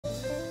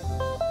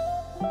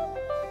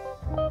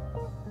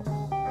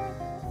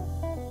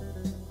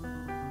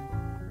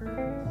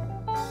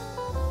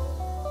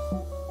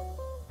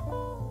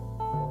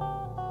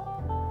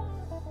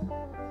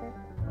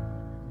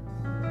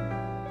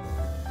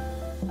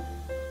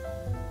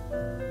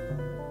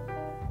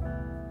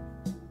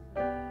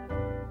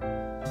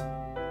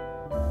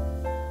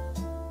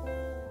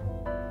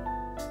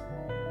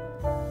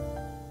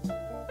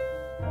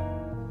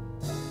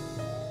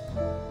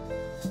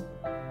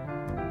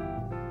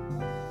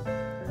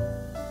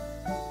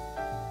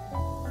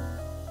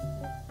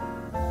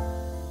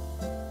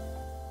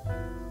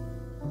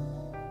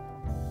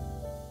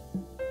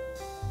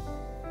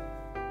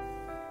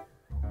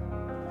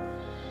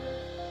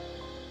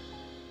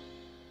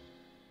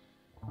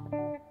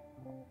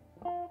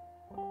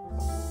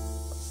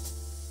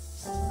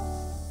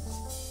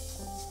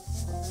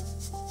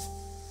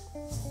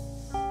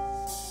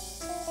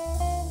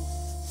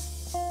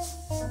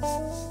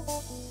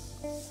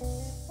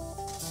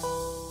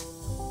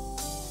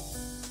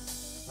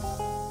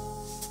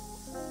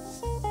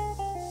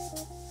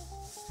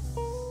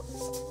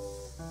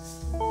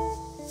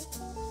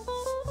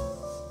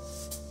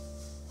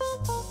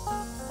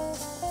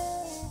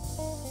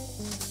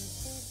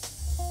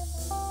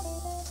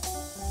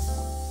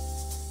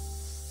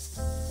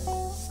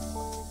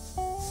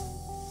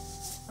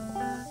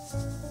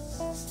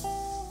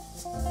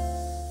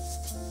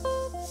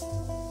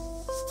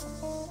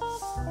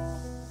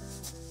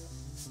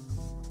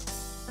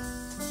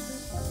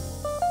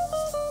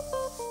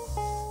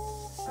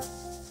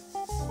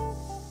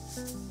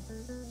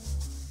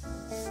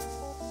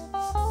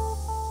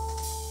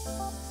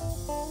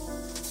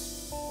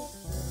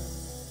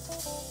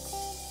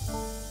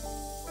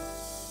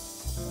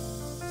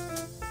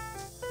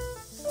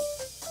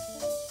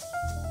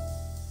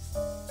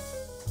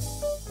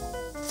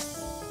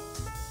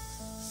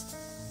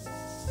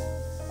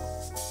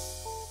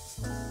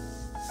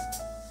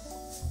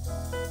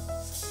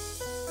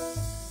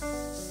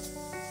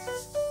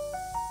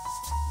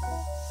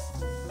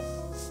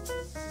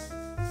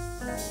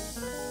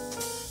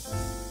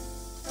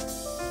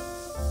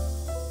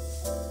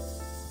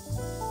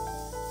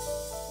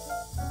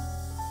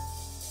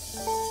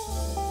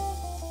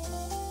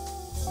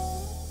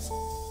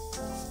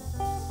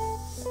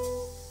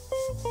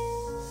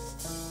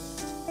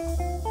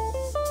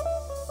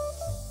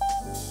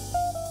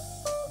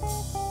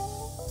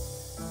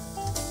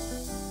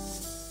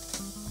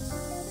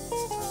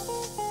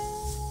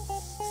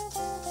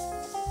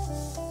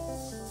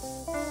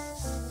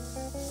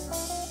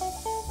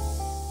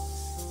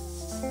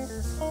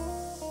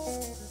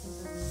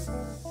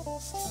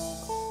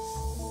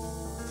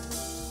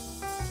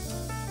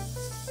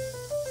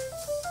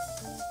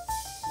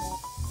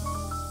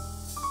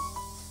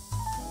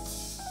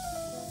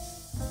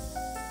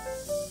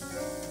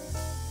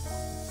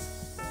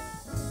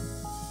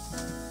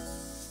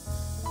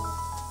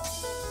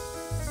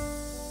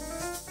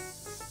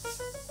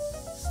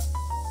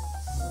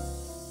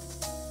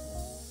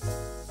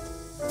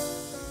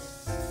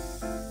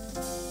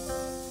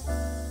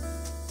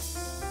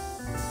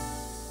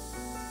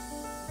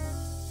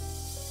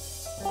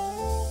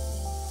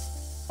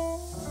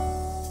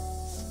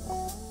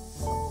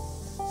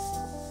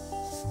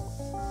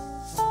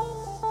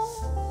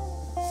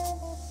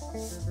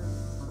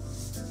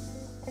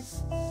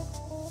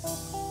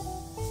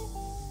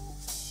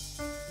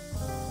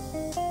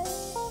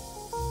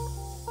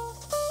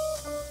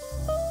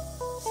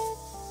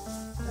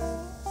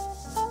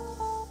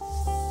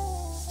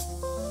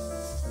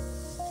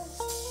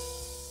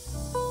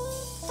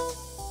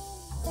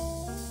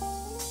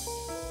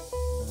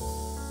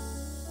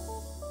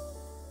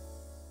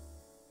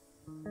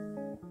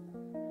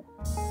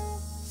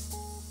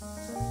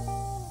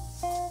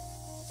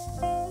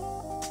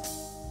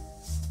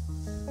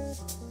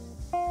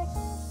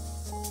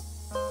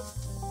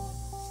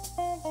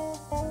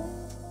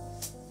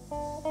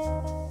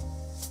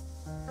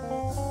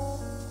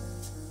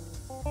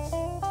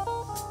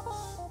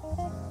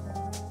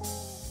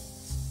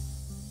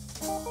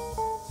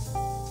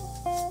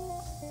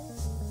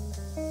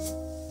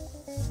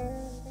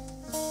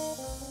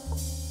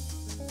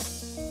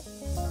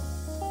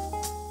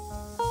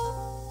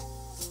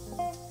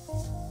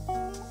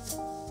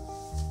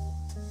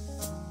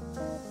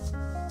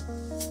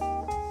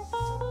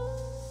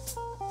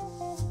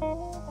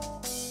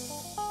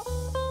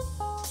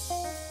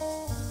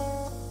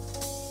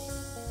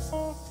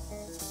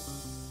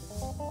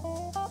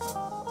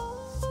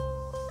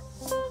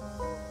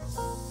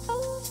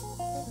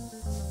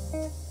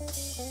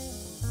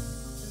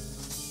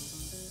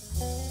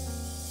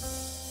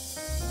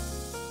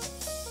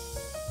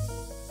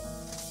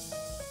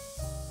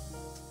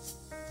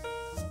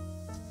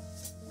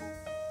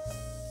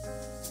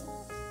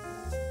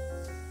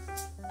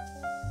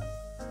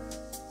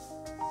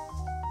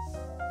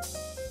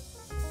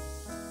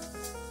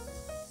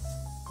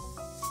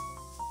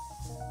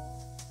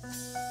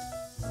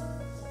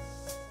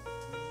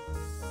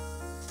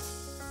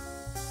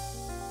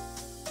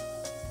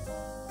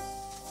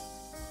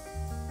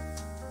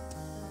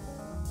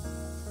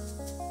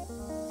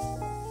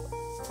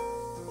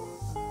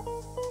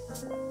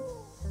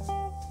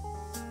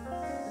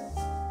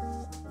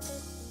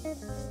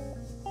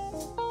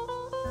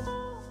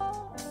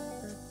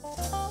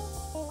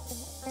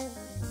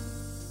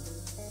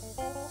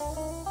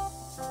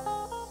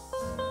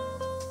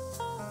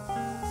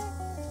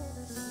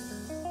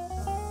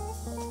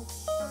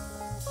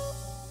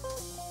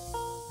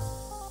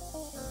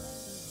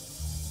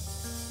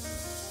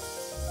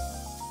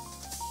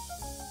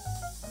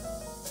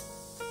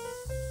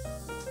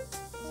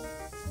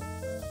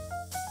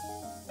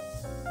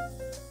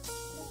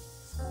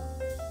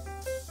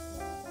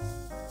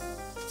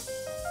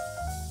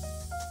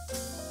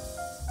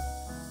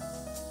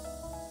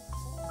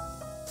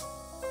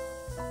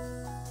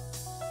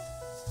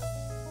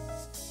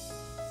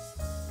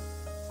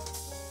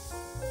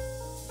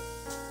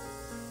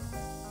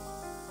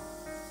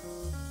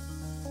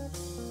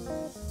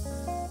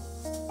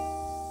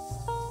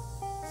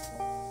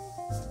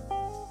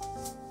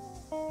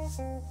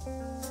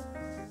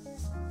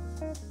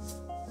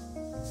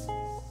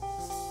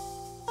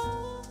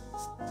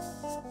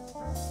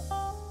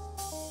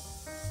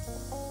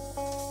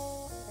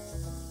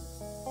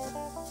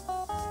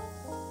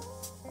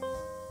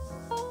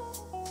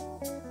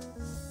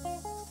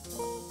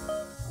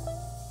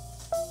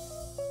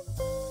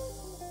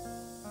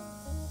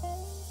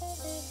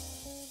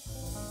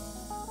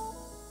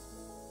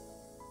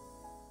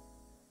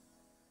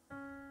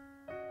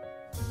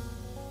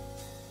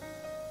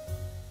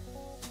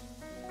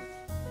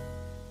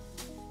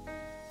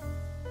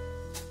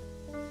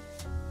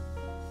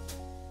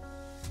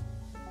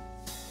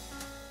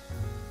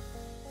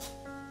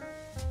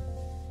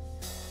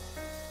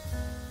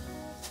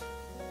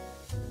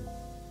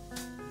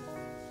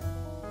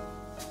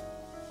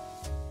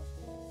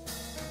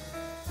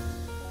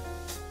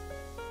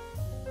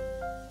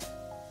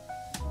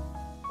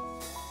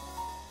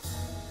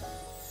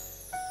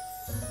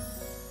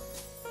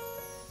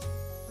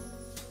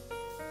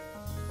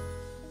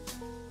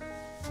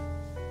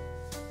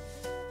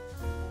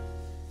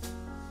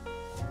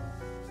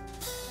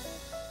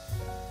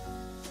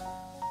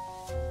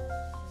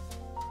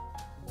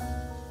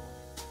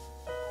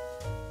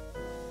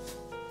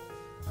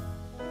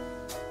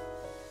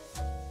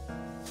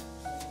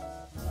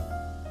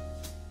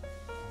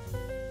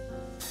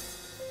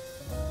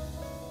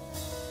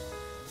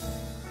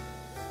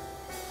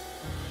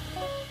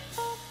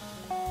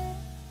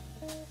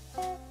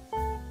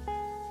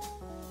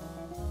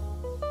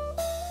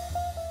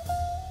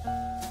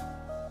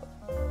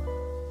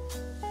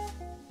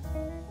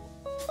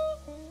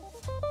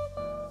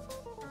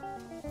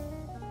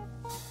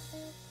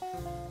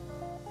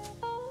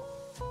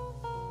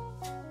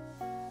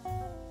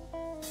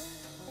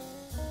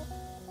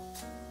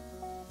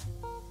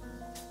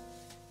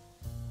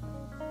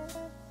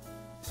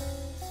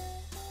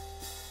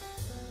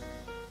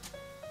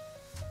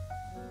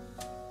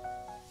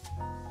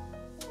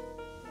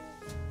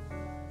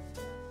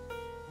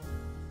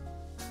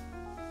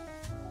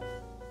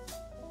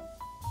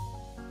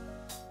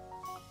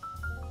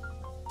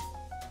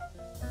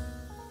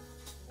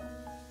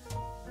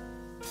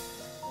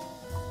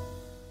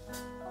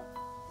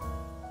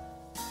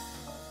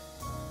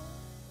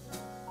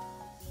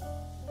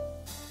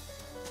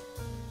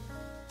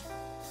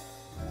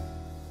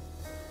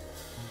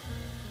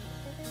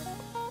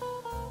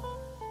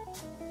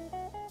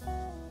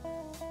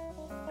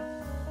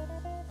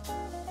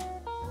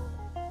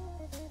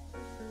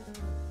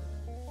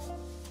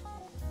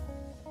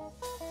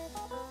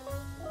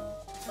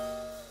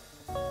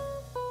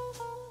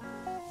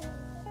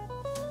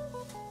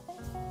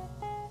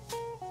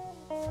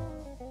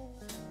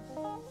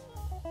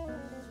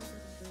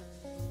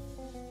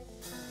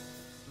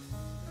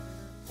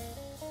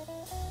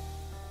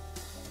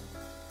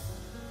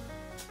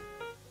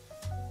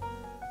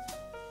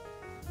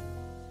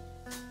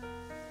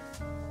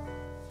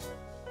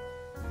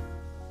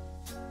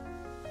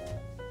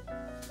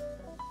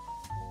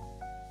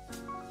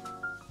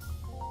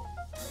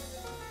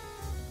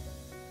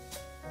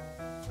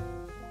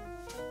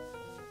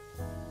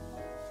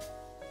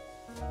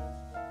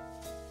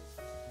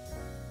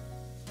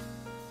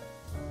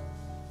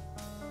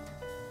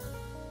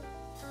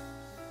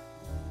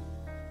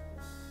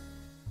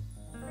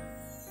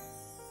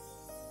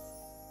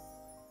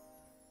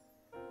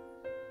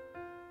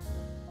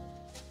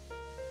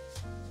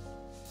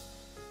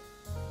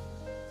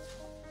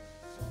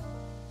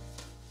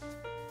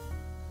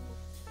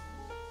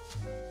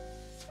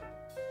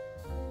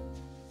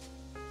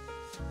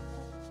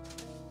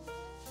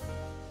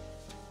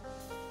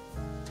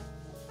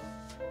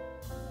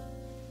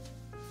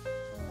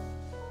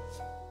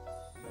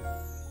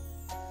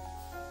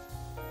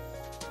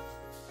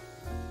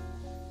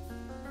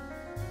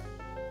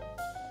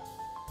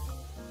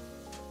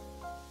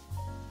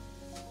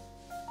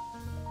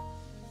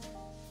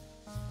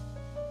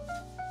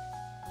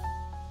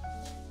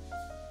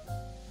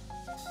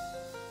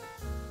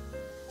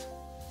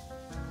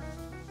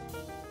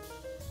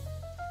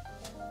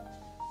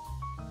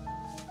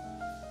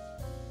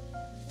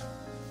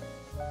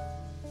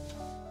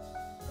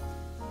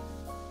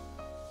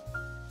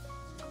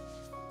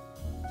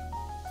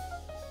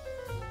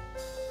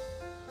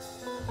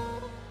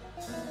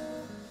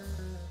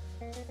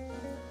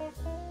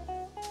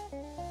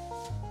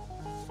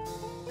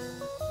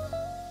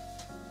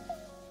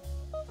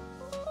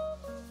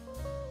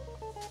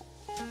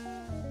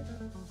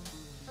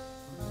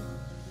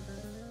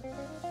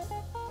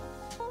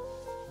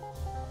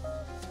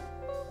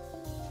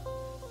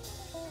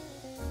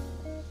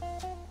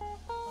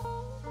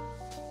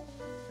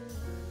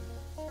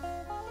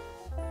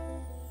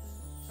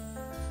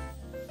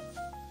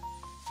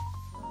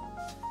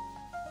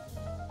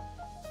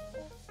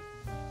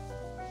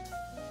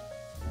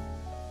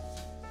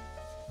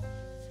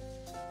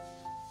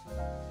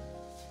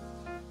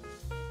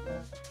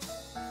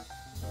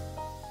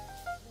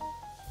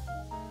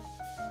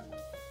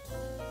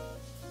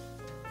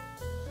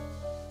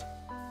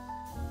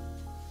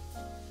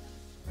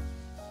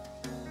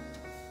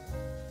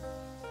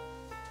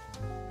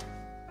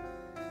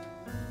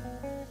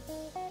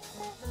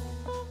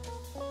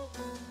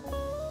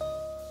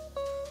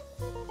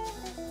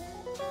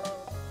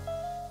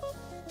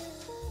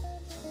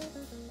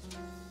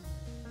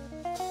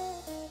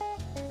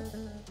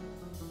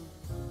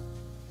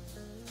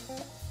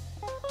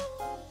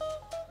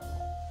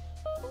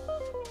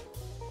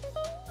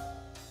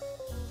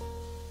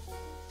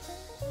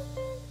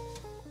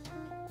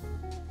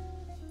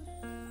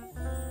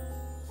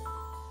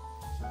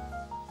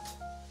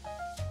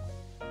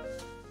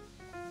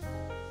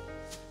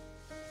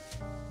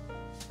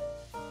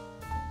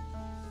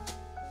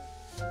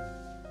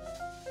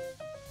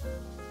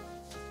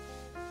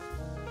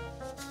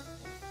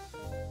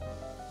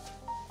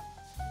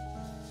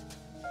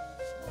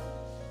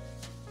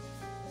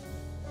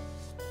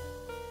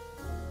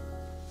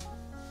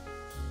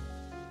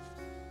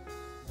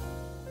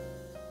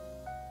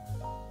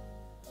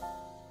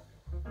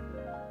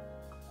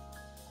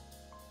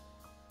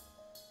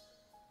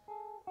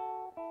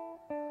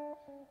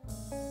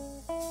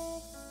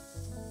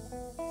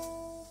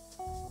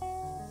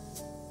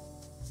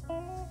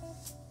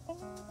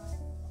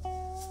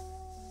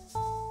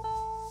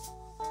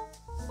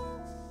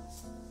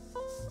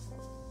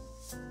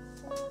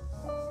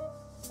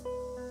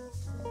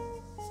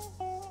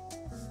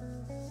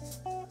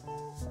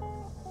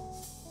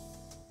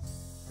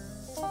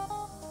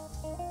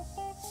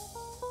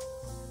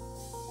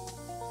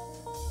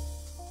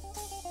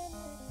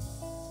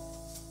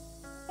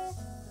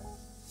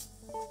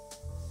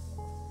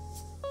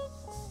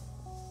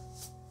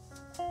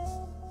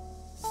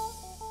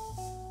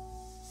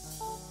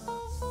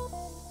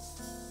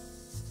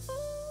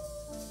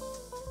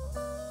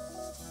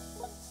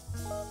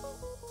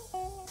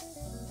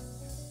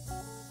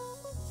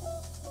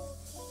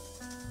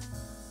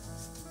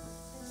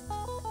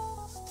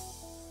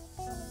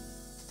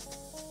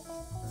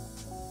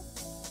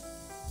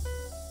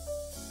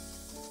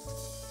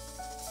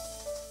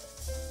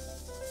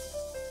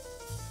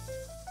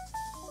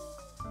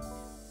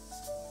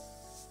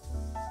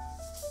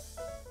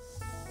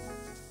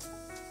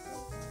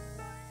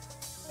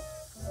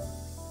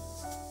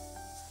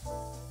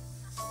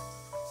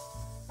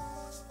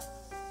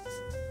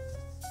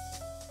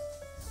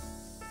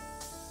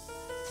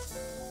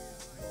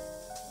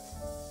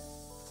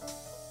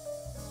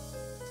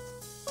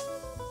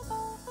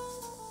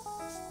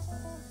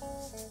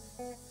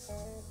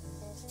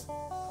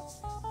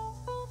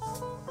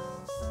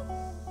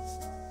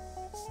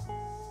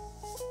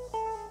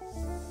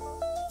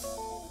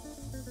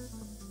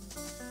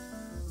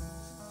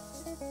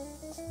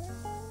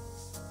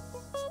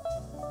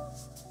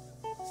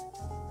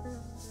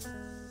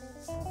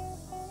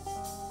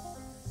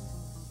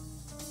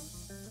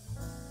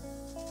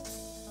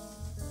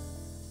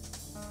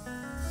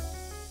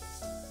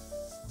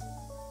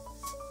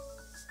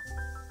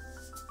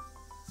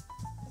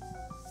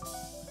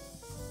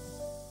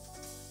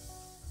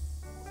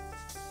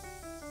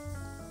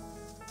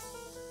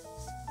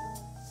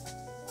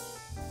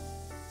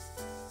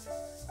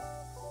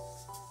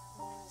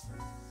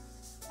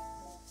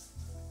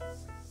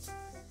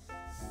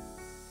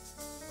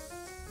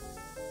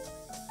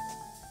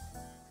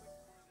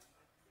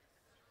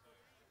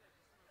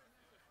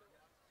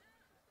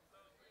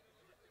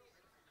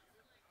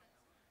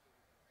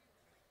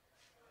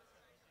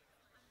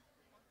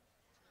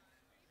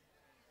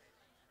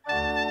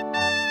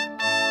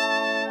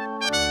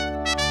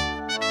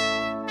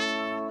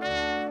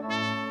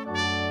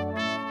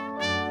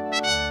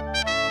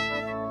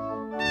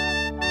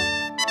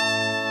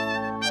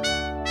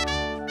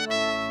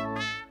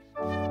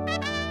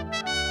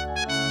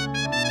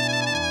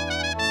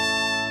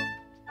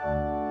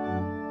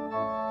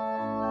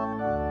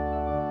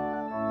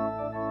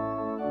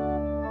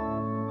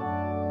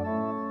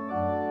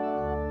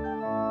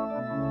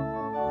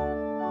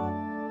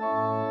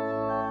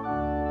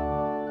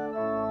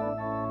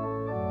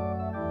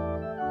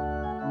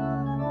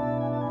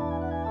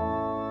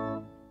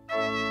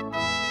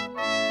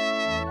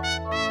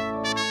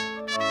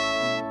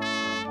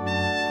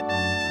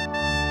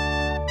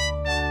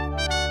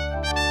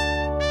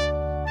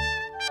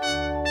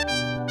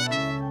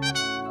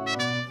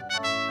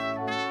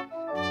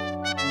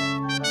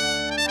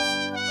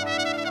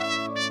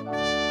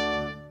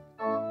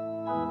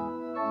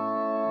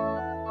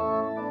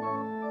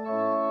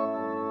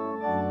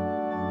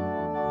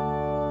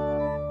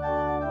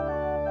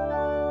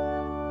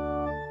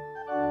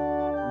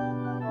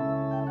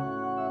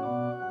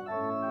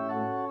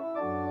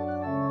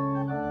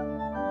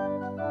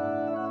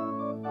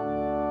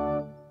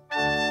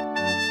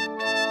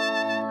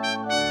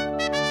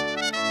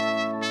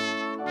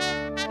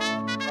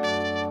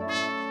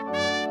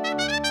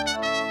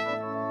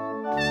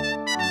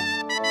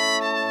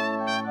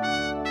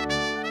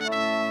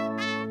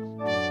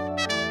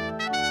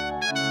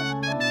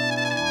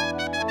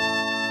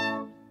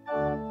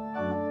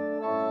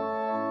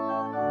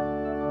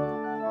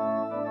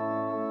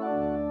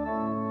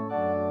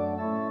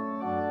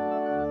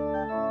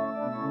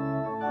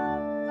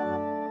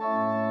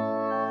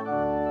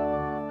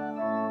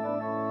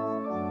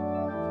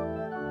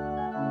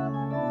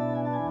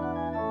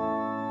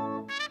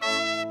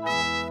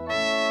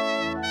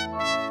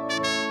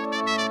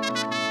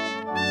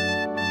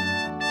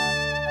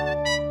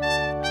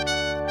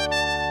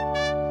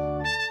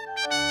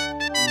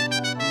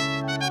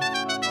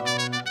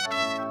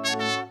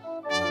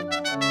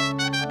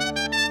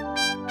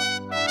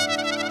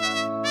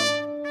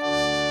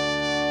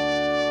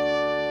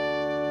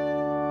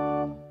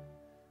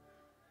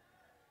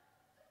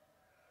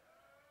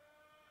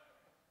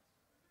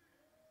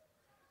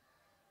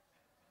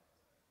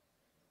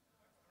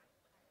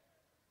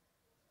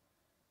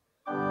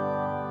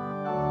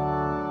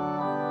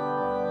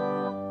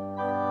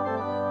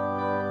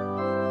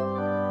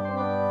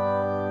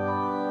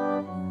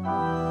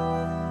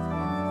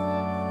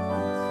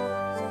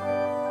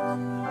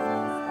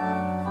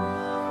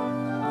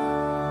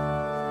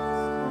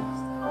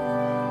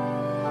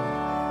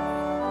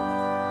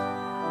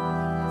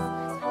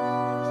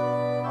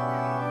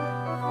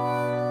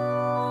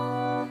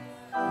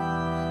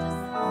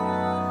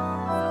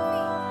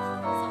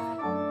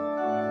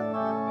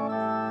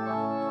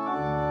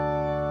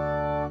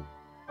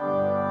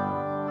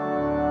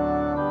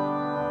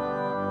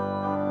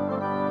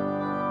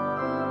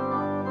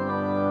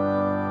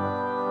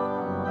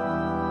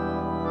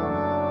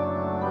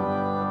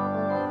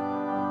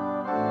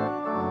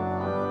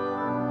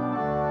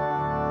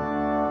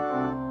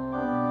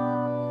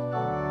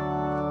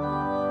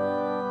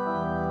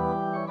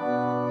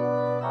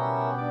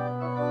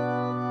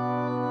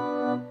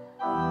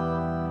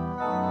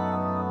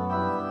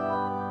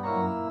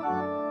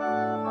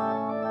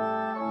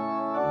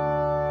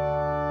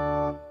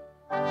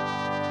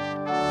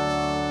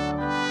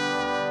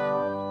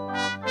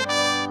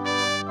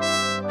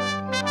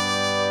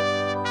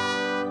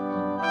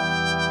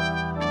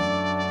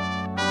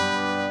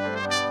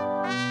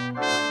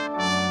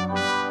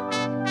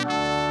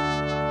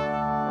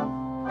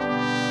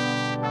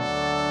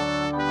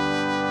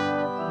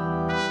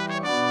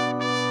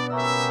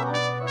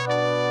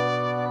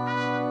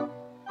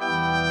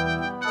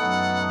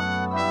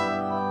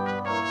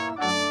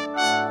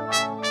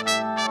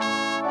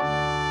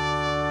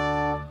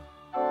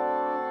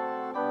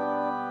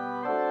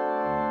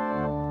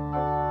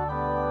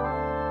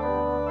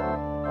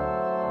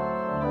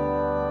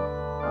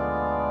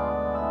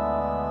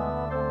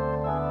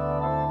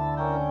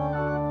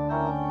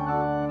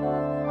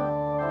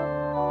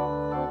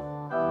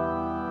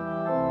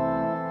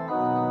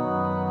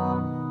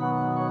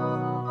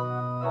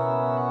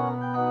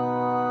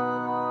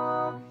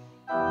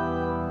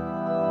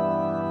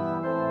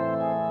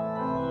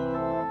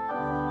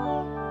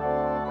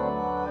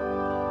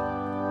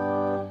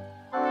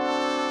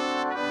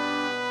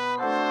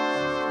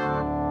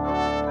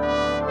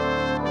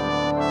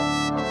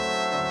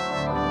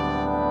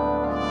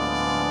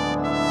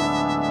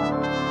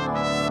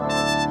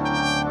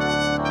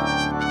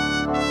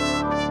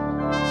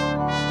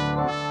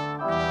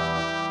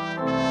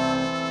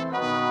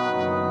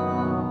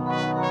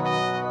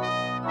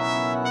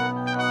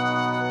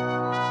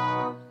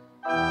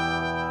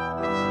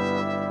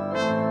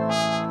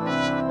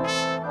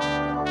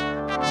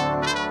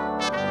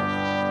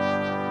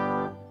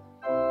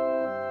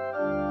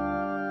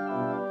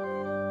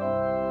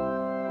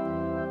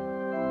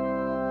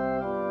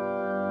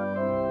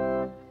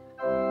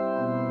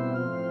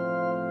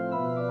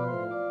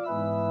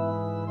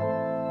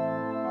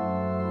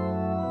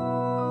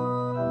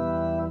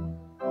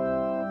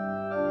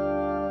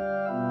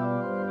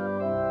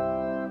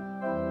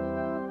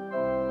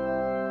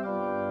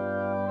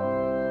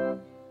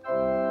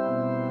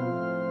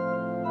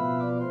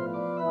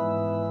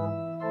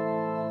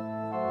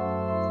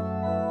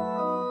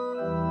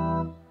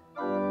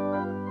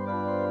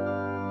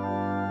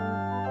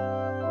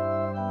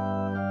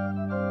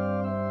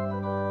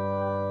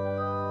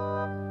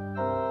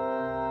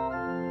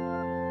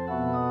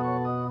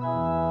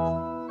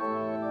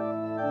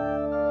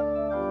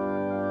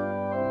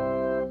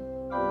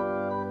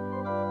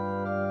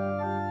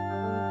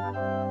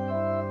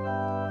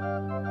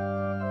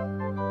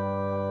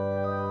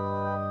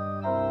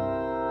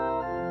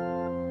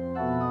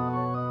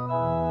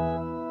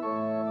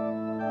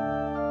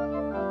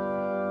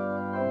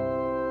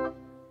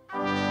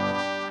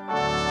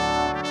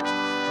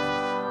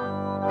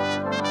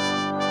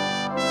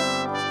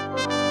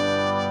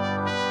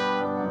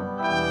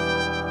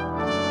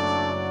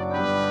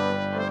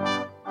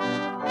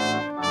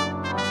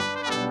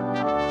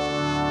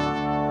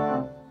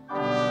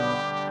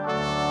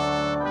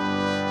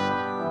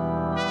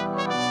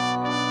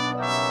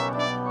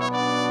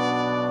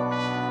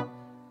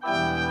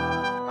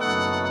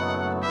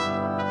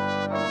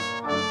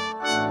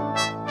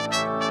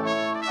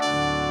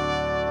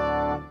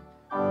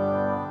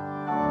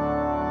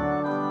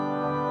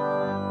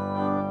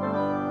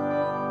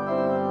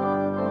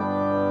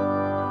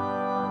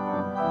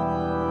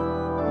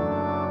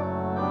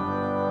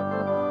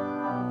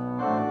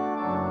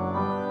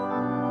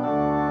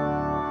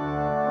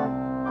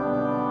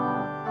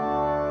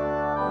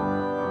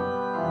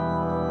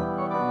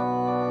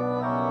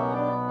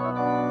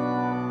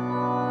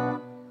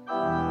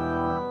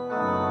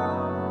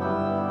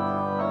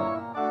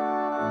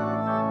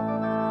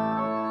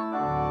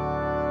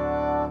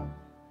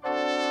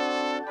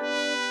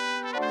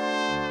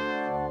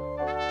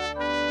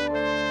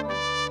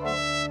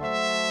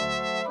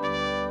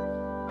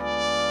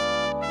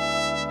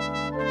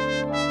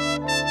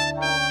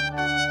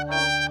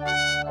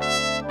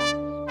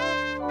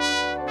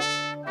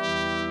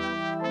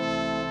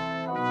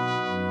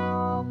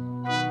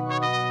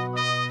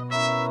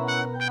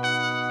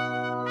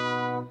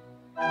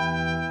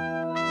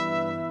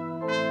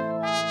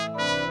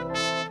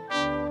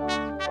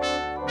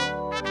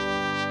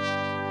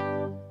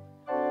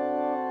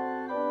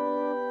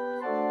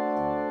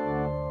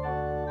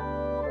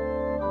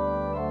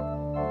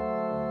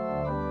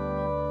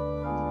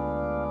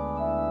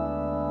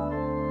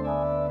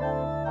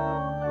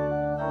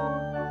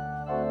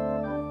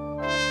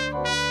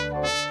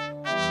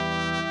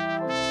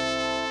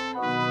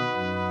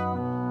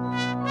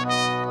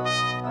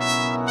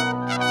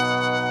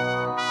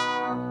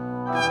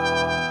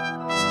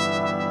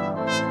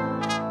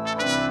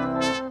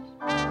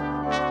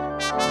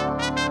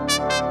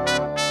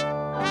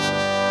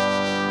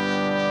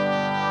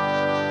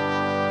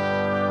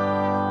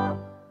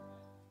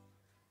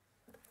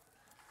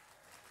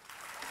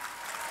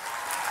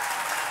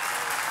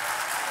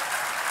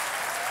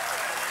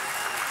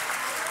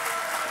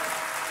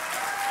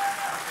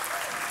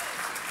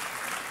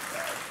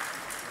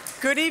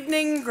Good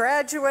evening,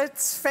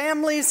 graduates,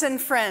 families, and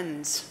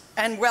friends,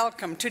 and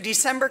welcome to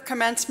December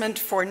Commencement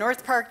for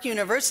North Park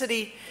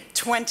University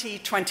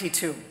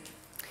 2022.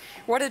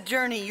 What a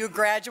journey you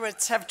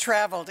graduates have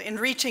traveled in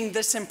reaching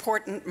this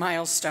important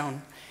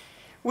milestone.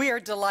 We are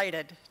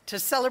delighted to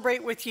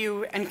celebrate with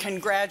you and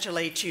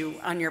congratulate you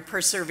on your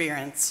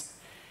perseverance.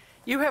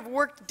 You have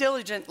worked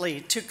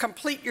diligently to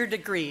complete your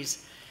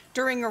degrees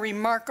during a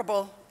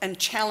remarkable and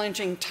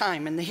challenging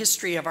time in the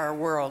history of our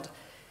world.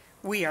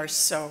 We are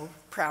so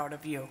proud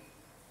of you.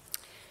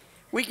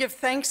 We give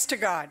thanks to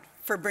God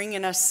for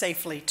bringing us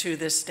safely to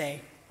this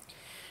day.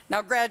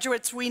 Now,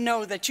 graduates, we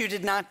know that you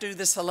did not do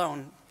this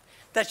alone,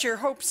 that your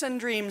hopes and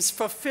dreams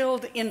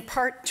fulfilled in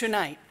part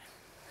tonight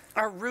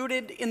are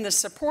rooted in the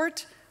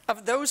support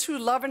of those who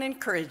love and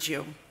encourage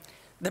you,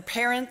 the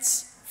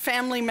parents,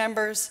 family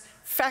members,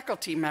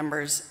 faculty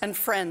members, and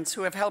friends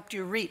who have helped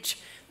you reach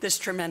this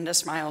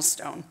tremendous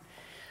milestone.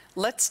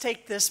 Let's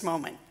take this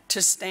moment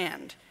to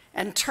stand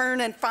and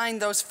turn and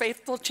find those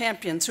faithful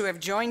champions who have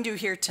joined you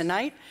here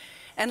tonight,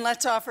 and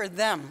let's offer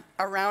them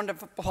a round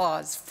of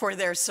applause for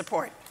their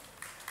support.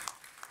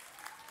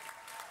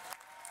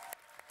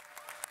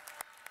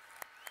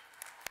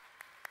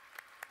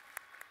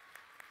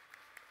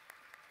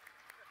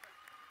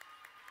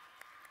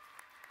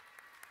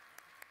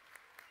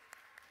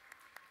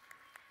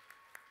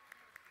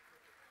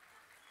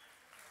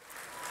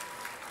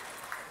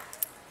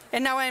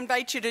 And now I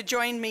invite you to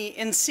join me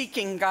in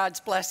seeking God's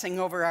blessing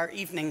over our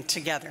evening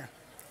together.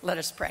 Let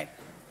us pray.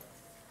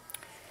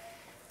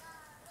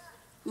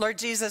 Lord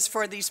Jesus,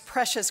 for these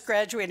precious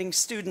graduating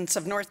students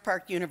of North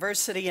Park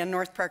University and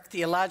North Park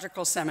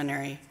Theological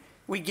Seminary,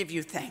 we give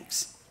you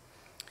thanks.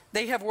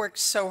 They have worked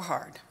so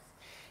hard.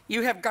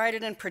 You have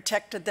guided and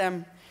protected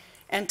them,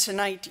 and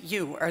tonight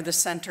you are the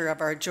center of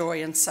our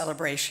joy and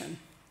celebration.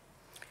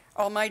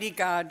 Almighty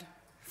God,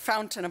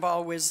 fountain of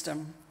all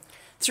wisdom,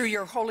 through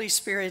your Holy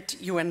Spirit,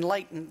 you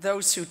enlighten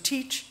those who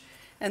teach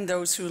and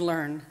those who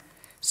learn,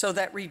 so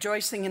that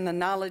rejoicing in the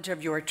knowledge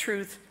of your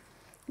truth,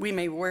 we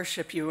may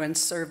worship you and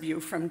serve you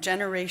from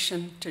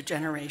generation to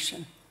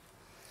generation.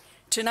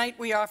 Tonight,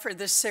 we offer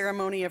this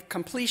ceremony of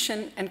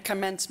completion and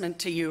commencement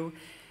to you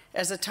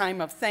as a time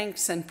of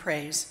thanks and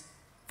praise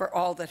for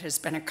all that has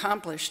been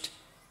accomplished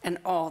and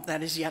all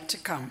that is yet to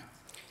come.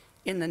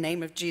 In the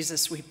name of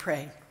Jesus, we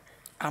pray.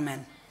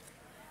 Amen.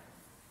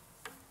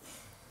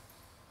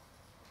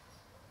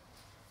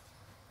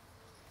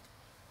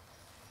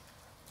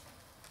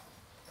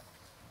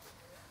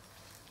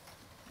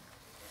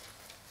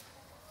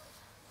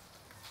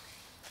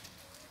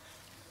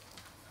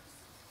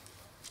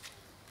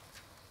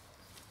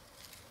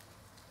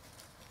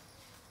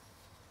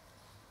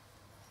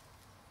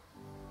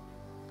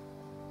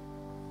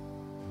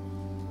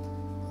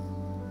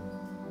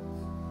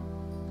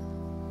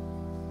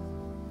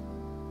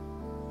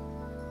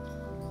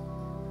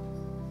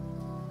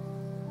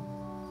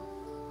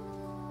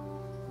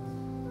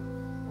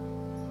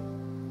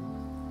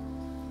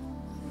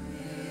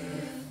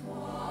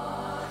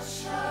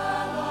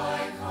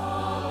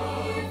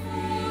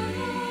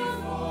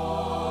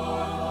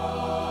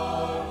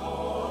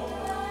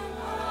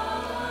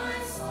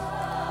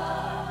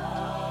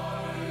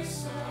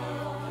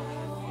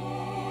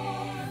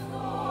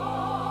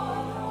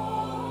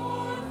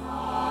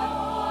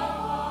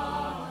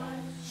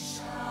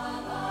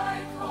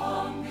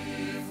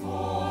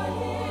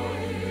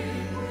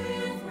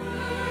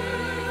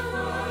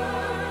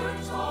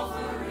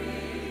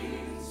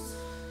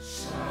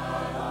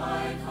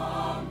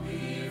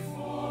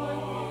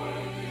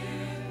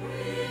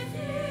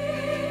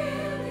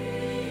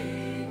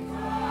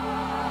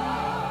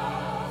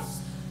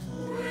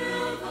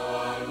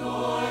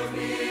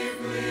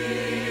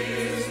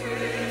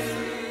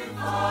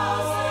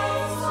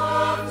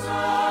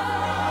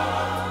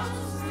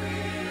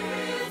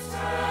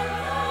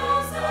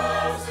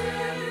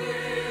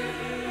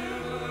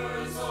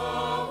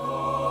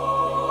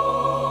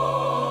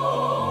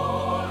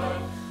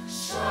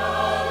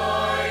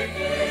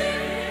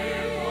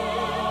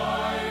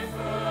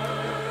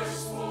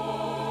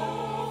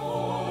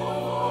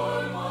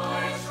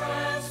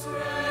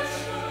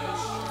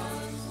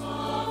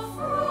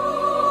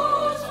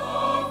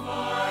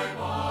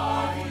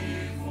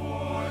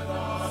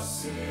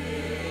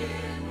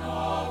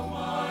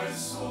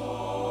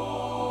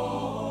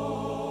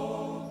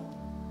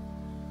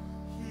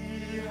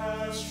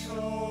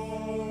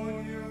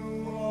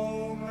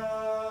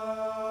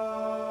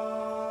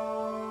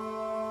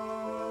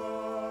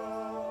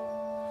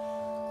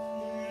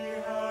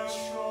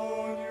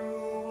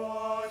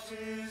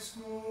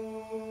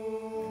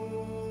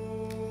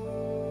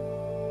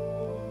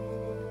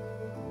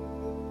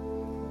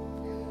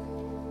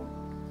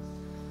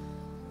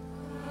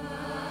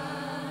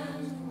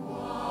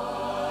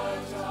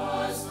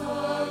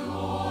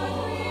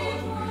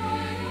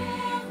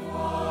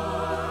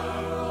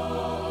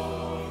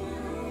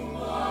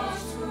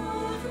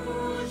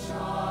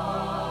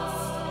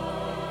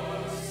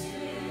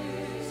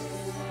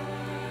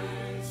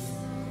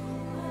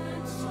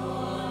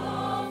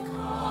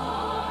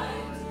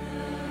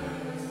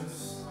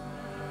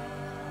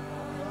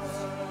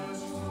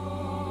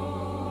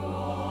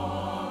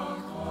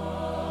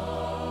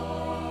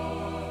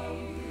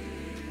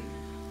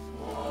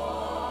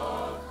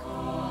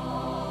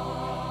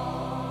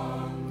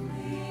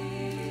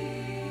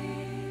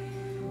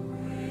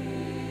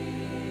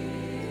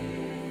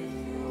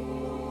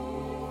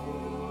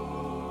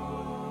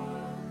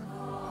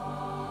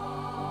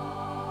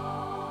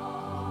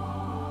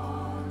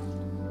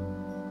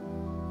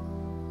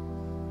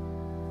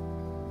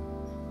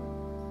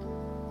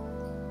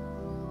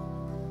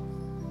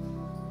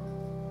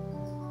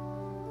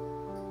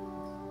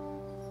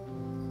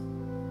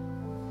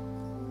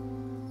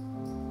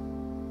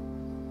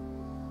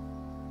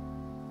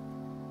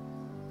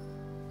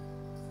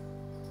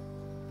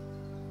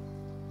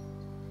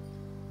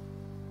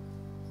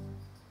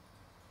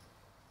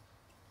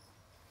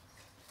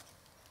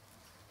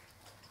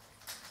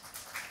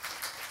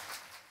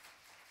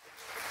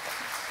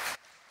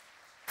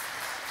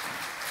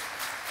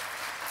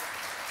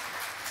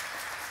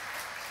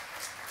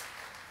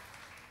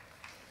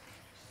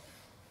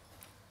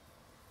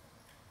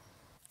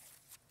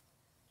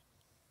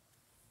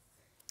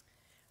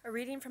 A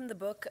reading from the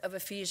book of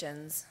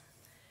Ephesians,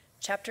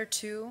 chapter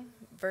 2,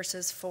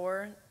 verses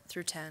 4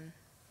 through 10.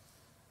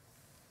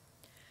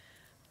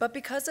 But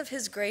because of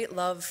his great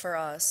love for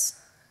us,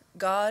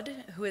 God,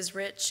 who is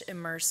rich in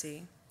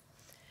mercy,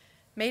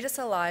 made us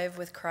alive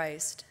with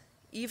Christ,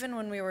 even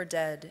when we were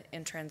dead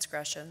in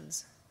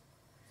transgressions.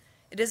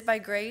 It is by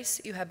grace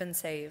you have been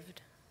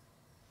saved.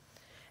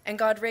 And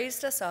God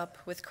raised us up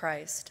with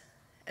Christ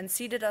and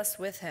seated us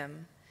with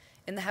him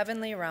in the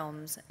heavenly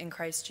realms in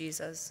Christ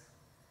Jesus,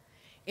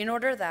 in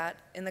order that,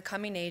 in the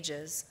coming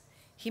ages,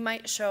 he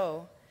might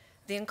show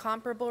the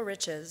incomparable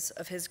riches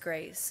of his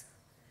grace,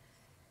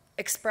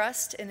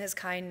 expressed in his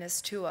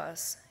kindness to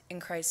us in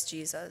Christ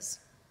Jesus.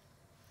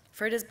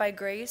 For it is by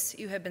grace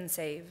you have been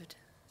saved,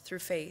 through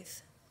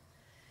faith,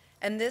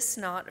 and this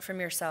not from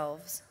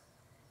yourselves.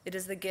 It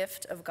is the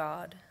gift of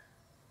God,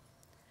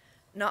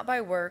 not by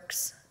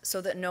works,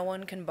 so that no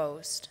one can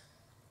boast.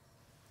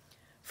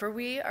 For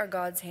we are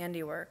God's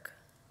handiwork,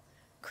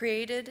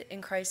 created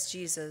in Christ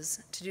Jesus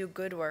to do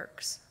good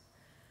works,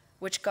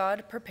 which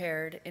God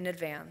prepared in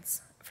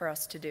advance for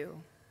us to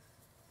do.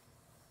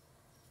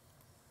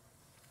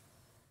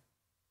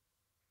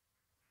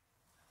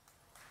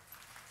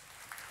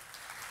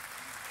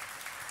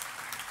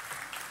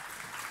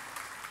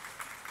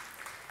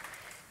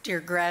 Dear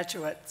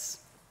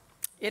graduates,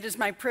 it is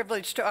my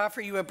privilege to offer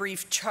you a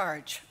brief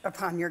charge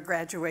upon your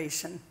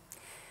graduation.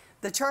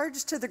 The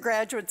charge to the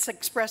graduates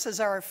expresses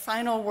our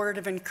final word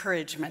of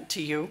encouragement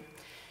to you,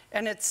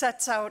 and it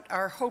sets out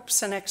our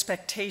hopes and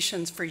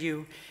expectations for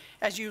you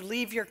as you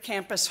leave your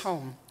campus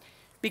home,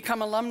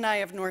 become alumni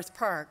of North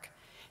Park,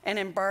 and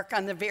embark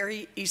on the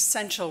very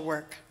essential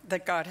work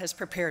that God has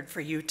prepared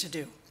for you to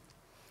do.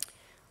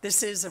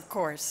 This is, of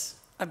course,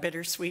 a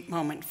bittersweet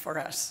moment for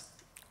us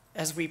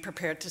as we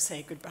prepare to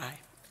say goodbye.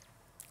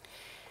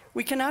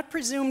 We cannot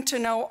presume to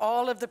know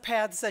all of the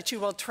paths that you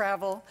will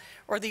travel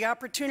or the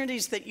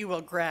opportunities that you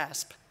will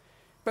grasp,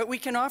 but we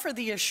can offer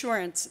the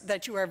assurance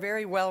that you are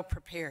very well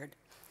prepared.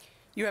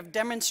 You have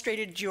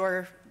demonstrated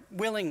your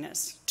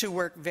willingness to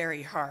work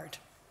very hard,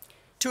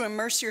 to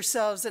immerse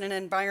yourselves in an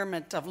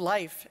environment of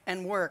life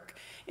and work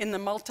in the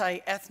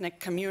multi-ethnic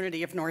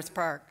community of North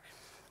Park,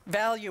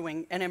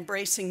 valuing and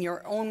embracing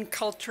your own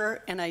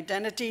culture and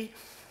identity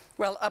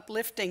while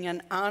uplifting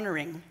and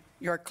honoring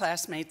your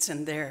classmates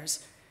and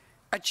theirs,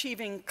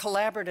 achieving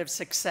collaborative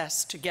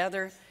success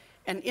together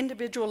and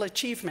individual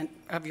achievement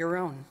of your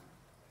own.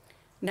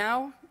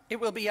 Now it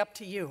will be up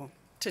to you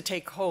to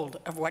take hold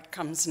of what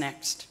comes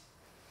next.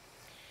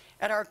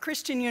 At our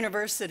Christian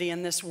university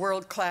in this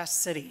world-class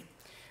city,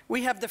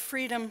 we have the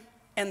freedom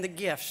and the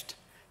gift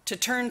to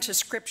turn to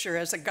Scripture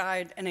as a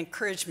guide and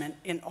encouragement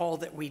in all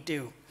that we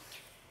do.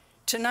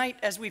 Tonight,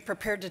 as we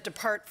prepare to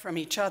depart from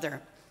each other,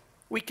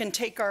 we can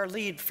take our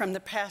lead from the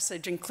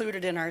passage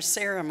included in our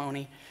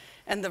ceremony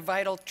and the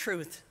vital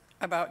truth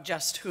about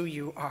just who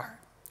you are.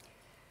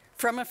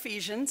 From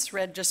Ephesians,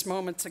 read just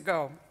moments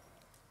ago,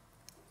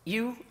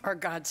 you are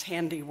God's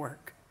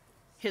handiwork,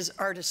 his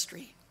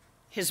artistry,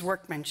 his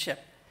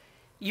workmanship,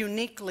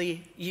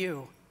 uniquely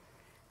you,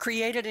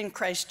 created in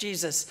Christ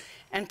Jesus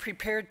and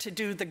prepared to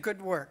do the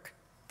good work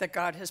that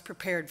God has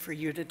prepared for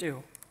you to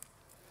do.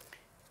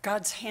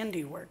 God's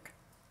handiwork,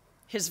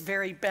 his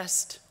very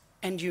best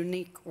and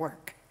unique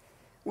work,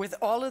 with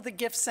all of the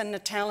gifts and the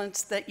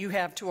talents that you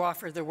have to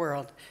offer the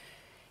world.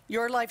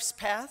 Your life's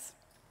path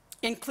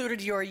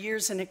included your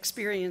years and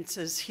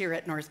experiences here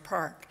at North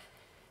Park,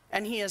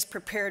 and he has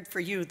prepared for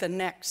you the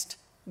next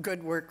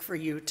good work for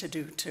you to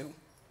do too.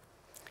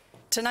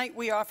 Tonight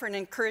we offer an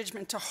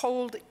encouragement to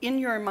hold in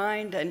your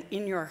mind and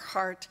in your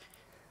heart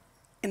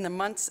in the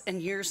months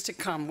and years to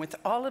come, with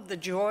all of the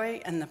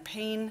joy and the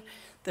pain,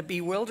 the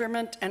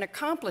bewilderment and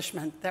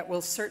accomplishment that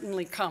will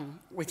certainly come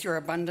with your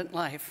abundant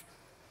life.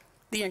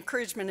 The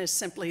encouragement is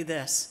simply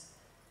this: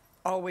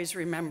 always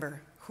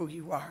remember who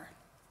you are.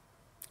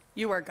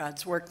 You are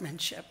God's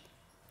workmanship,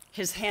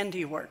 his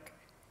handiwork,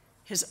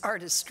 his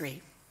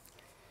artistry.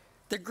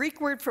 The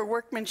Greek word for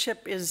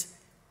workmanship is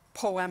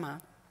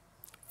poema,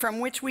 from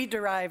which we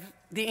derive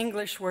the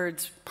English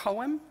words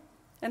poem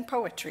and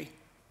poetry.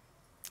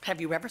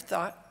 Have you ever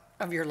thought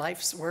of your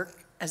life's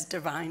work as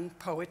divine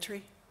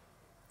poetry?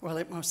 Well,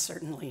 it most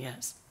certainly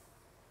is.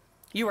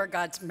 You are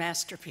God's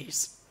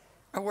masterpiece,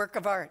 a work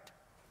of art,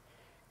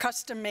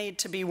 custom made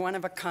to be one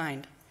of a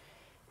kind,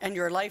 and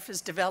your life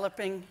is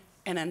developing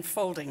and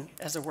unfolding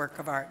as a work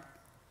of art.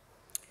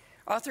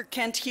 Author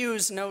Kent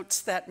Hughes notes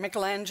that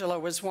Michelangelo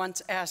was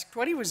once asked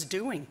what he was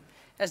doing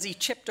as he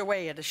chipped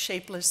away at a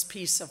shapeless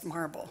piece of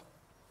marble.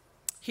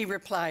 He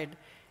replied,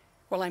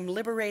 "Well, I'm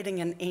liberating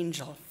an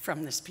angel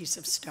from this piece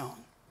of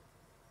stone."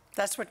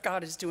 That's what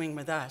God is doing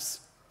with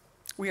us.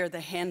 We are the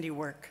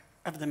handiwork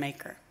of the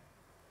Maker.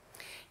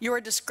 You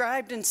are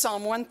described in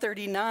Psalm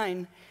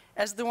 139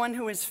 as the one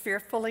who is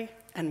fearfully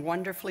and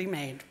wonderfully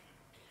made.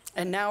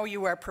 And now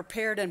you are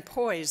prepared and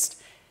poised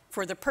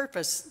for the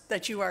purpose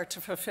that you are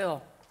to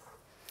fulfill.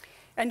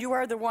 And you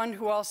are the one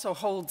who also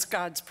holds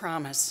God's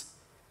promise,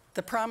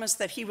 the promise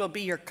that he will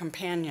be your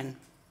companion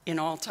in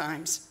all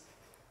times.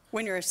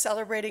 When you're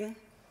celebrating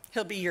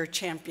he'll be your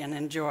champion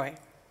in joy.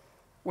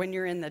 When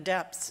you're in the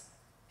depths,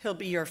 he'll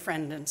be your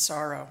friend in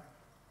sorrow.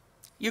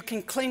 You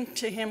can cling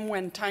to him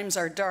when times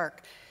are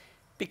dark,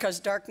 because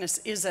darkness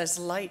is as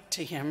light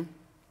to him,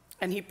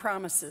 and he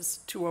promises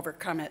to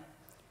overcome it.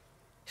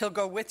 He'll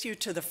go with you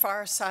to the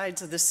far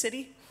sides of the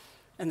city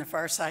and the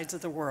far sides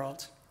of the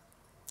world.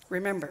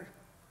 Remember,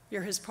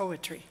 you're his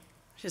poetry,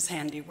 his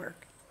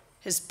handiwork,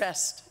 his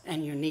best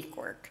and unique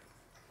work.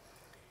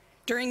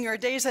 During your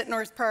days at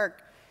North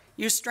Park,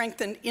 you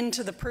strengthened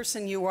into the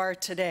person you are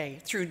today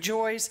through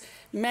joys,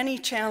 many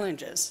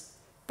challenges,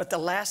 but the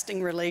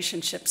lasting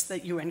relationships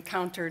that you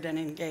encountered and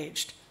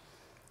engaged.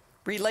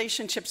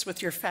 Relationships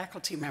with your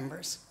faculty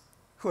members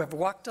who have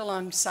walked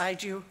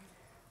alongside you,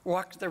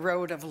 walked the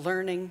road of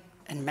learning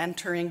and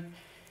mentoring,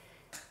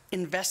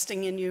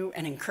 investing in you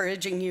and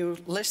encouraging you,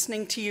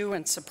 listening to you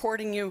and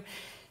supporting you,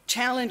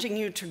 challenging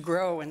you to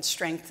grow and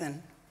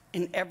strengthen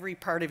in every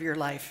part of your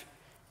life,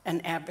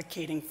 and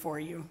advocating for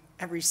you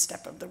every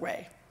step of the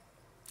way.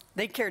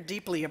 They care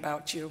deeply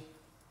about you.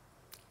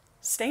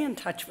 Stay in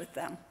touch with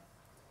them,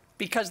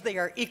 because they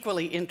are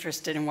equally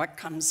interested in what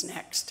comes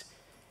next.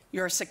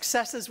 Your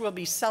successes will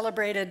be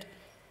celebrated,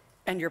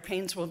 and your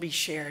pains will be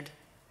shared.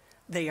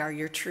 They are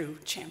your true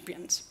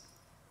champions.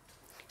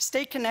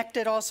 Stay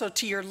connected also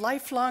to your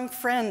lifelong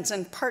friends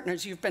and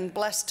partners you've been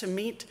blessed to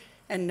meet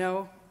and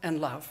know and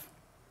love.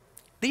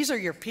 These are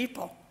your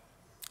people.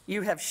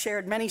 You have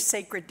shared many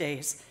sacred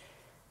days,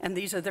 and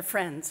these are the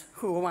friends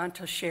who will want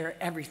to share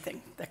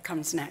everything that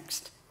comes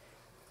next.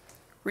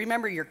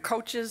 Remember your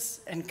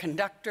coaches and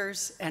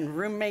conductors and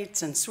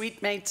roommates and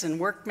suite mates and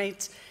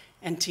workmates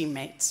and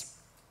teammates.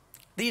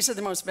 These are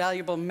the most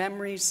valuable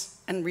memories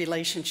and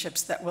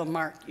relationships that will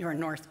mark your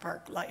North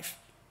Park life.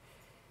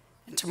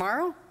 And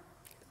tomorrow,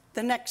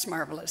 the next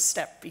marvelous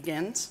step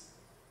begins,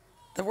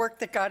 the work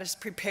that God has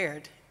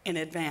prepared in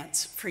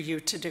advance for you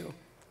to do,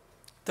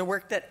 the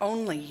work that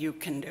only you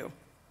can do,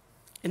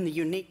 in the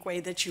unique way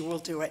that you will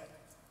do it.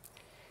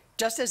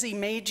 Just as he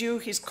made you,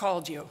 he's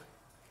called you.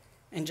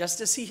 And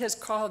just as he has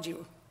called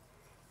you,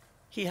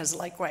 he has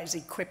likewise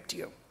equipped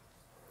you.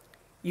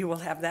 You will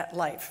have that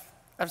life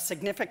of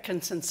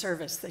significance and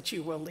service that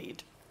you will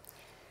lead.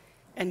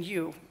 And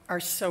you are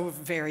so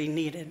very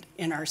needed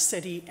in our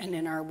city and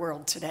in our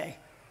world today.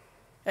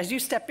 As you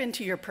step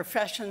into your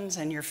professions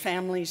and your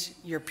families,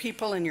 your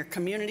people and your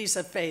communities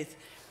of faith,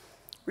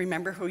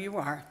 remember who you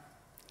are.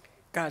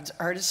 God's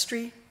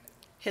artistry,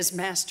 his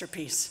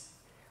masterpiece,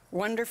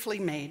 wonderfully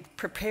made,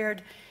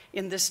 prepared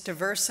in this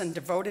diverse and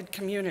devoted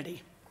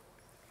community.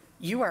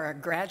 You are a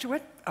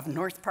graduate of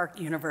North Park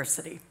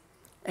University,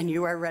 and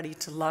you are ready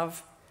to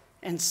love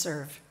and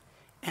serve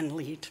and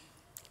lead.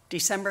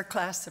 December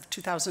class of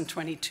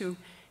 2022,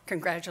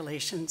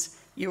 congratulations.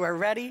 You are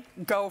ready,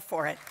 go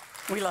for it.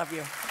 We love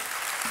you.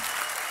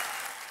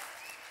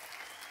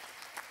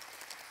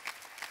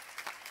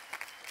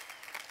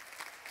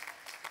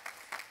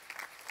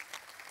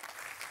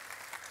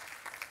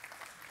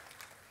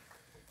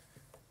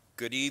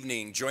 Good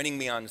evening. Joining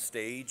me on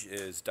stage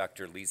is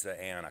Dr. Lisa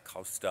Ann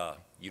Acosta,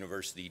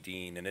 University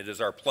Dean, and it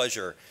is our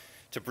pleasure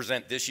to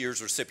present this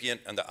year's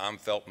recipient of the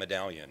Armfeldt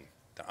Medallion.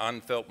 The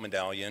Armfeldt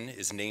Medallion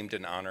is named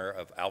in honor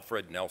of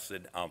Alfred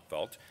Nelson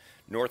Armfeldt,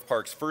 North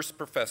Park's first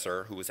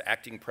professor who was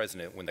acting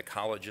president when the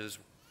colleges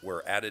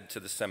were added to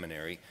the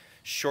seminary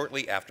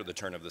shortly after the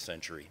turn of the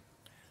century.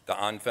 The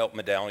Armfeldt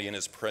Medallion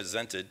is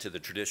presented to the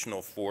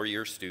traditional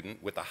four-year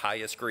student with the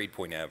highest grade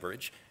point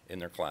average in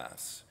their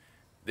class.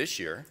 This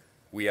year,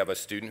 we have a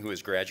student who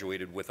has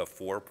graduated with a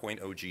 4.0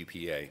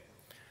 GPA.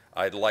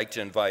 I'd like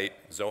to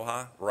invite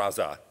Zoha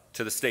Raza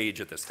to the stage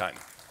at this time.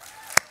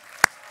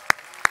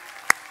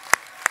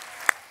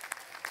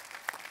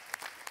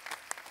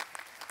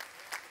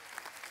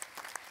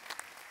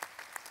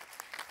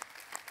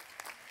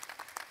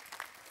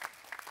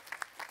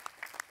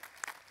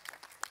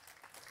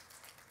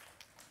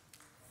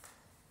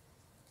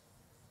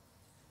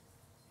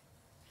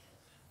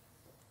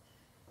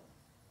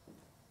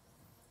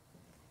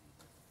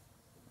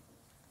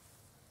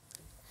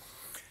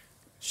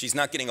 She's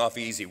not getting off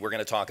easy. We're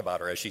going to talk about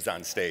her as she's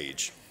on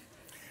stage.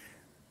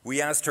 We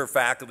asked her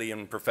faculty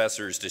and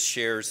professors to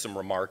share some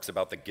remarks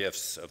about the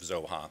gifts of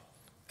Zoha,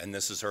 and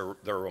this is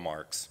their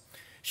remarks.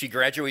 She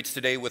graduates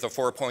today with a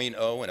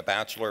 4.0 and a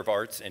Bachelor of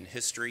Arts in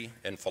History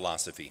and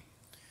Philosophy.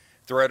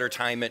 Throughout her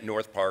time at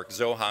North Park,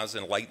 Zoha has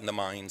enlightened the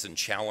minds and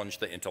challenged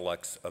the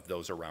intellects of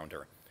those around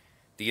her.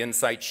 The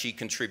insights she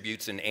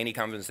contributes in any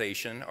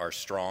conversation are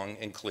strong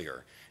and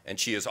clear, and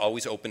she is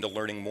always open to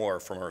learning more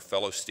from her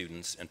fellow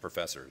students and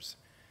professors.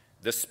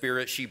 The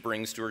spirit she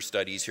brings to her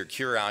studies, her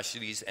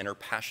curiosities, and her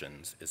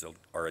passions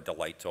are a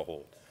delight to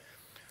hold.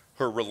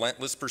 Her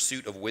relentless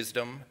pursuit of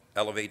wisdom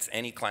elevates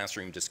any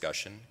classroom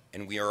discussion,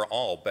 and we are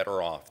all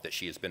better off that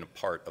she has been a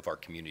part of our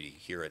community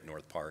here at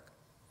North Park.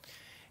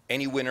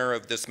 Any winner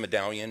of this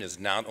medallion is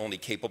not only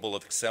capable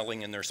of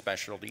excelling in their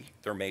specialty,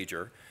 their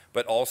major,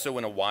 but also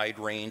in a wide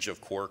range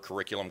of core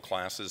curriculum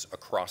classes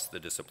across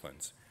the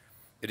disciplines.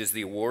 It is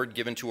the award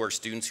given to our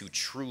students who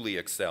truly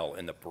excel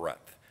in the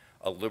breadth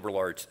a liberal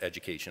arts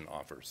education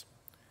offers.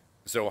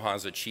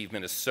 Zoha's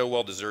achievement is so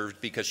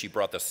well-deserved because she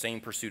brought the same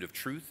pursuit of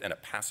truth and a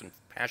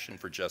passion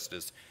for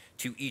justice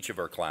to each of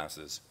our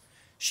classes.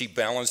 She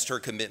balanced her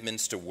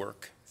commitments to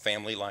work,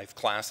 family life,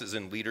 classes,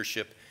 and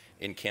leadership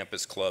in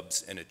campus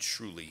clubs in a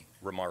truly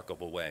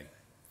remarkable way.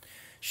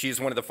 She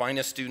is one of the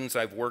finest students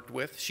I've worked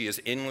with. She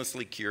is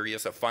endlessly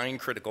curious, a fine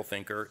critical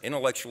thinker,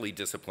 intellectually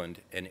disciplined,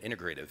 and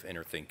integrative in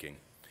her thinking.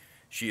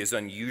 She is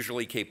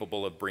unusually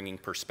capable of bringing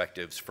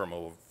perspectives from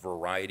a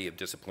variety of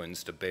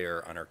disciplines to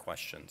bear on our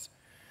questions.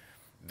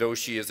 Though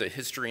she is a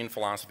history and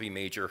philosophy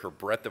major, her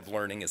breadth of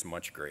learning is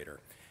much greater.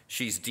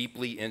 She's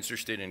deeply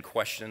interested in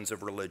questions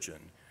of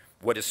religion.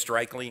 What is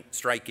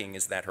striking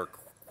is that her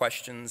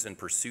questions and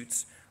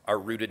pursuits are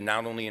rooted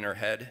not only in her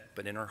head,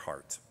 but in her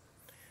heart.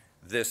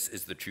 This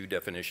is the true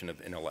definition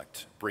of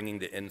intellect, bringing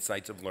the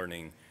insights of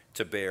learning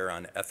to bear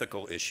on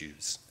ethical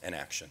issues and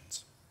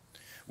actions.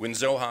 When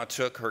Zoha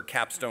took her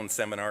capstone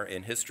seminar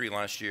in history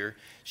last year,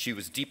 she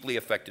was deeply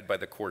affected by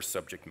the course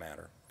subject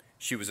matter.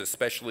 She was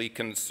especially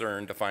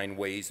concerned to find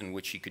ways in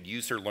which she could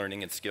use her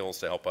learning and skills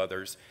to help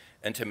others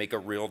and to make a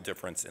real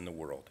difference in the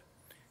world.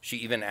 She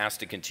even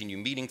asked to continue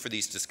meeting for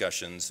these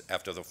discussions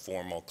after the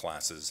formal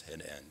classes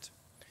had ended.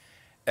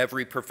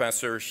 Every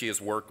professor she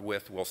has worked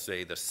with will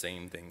say the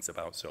same things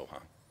about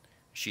Zoha.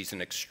 She's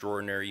an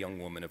extraordinary young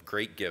woman of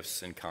great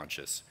gifts and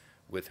conscience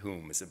with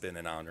whom it has been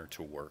an honor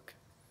to work.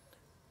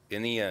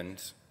 In the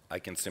end, I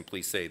can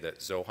simply say that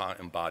Zoha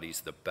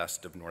embodies the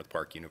best of North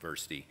Park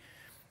University,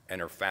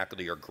 and her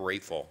faculty are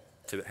grateful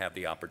to have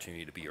the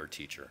opportunity to be her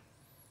teacher.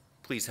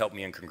 Please help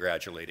me in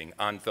congratulating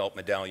Anfeld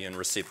Medallion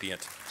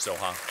recipient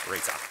Zoha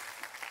Reza.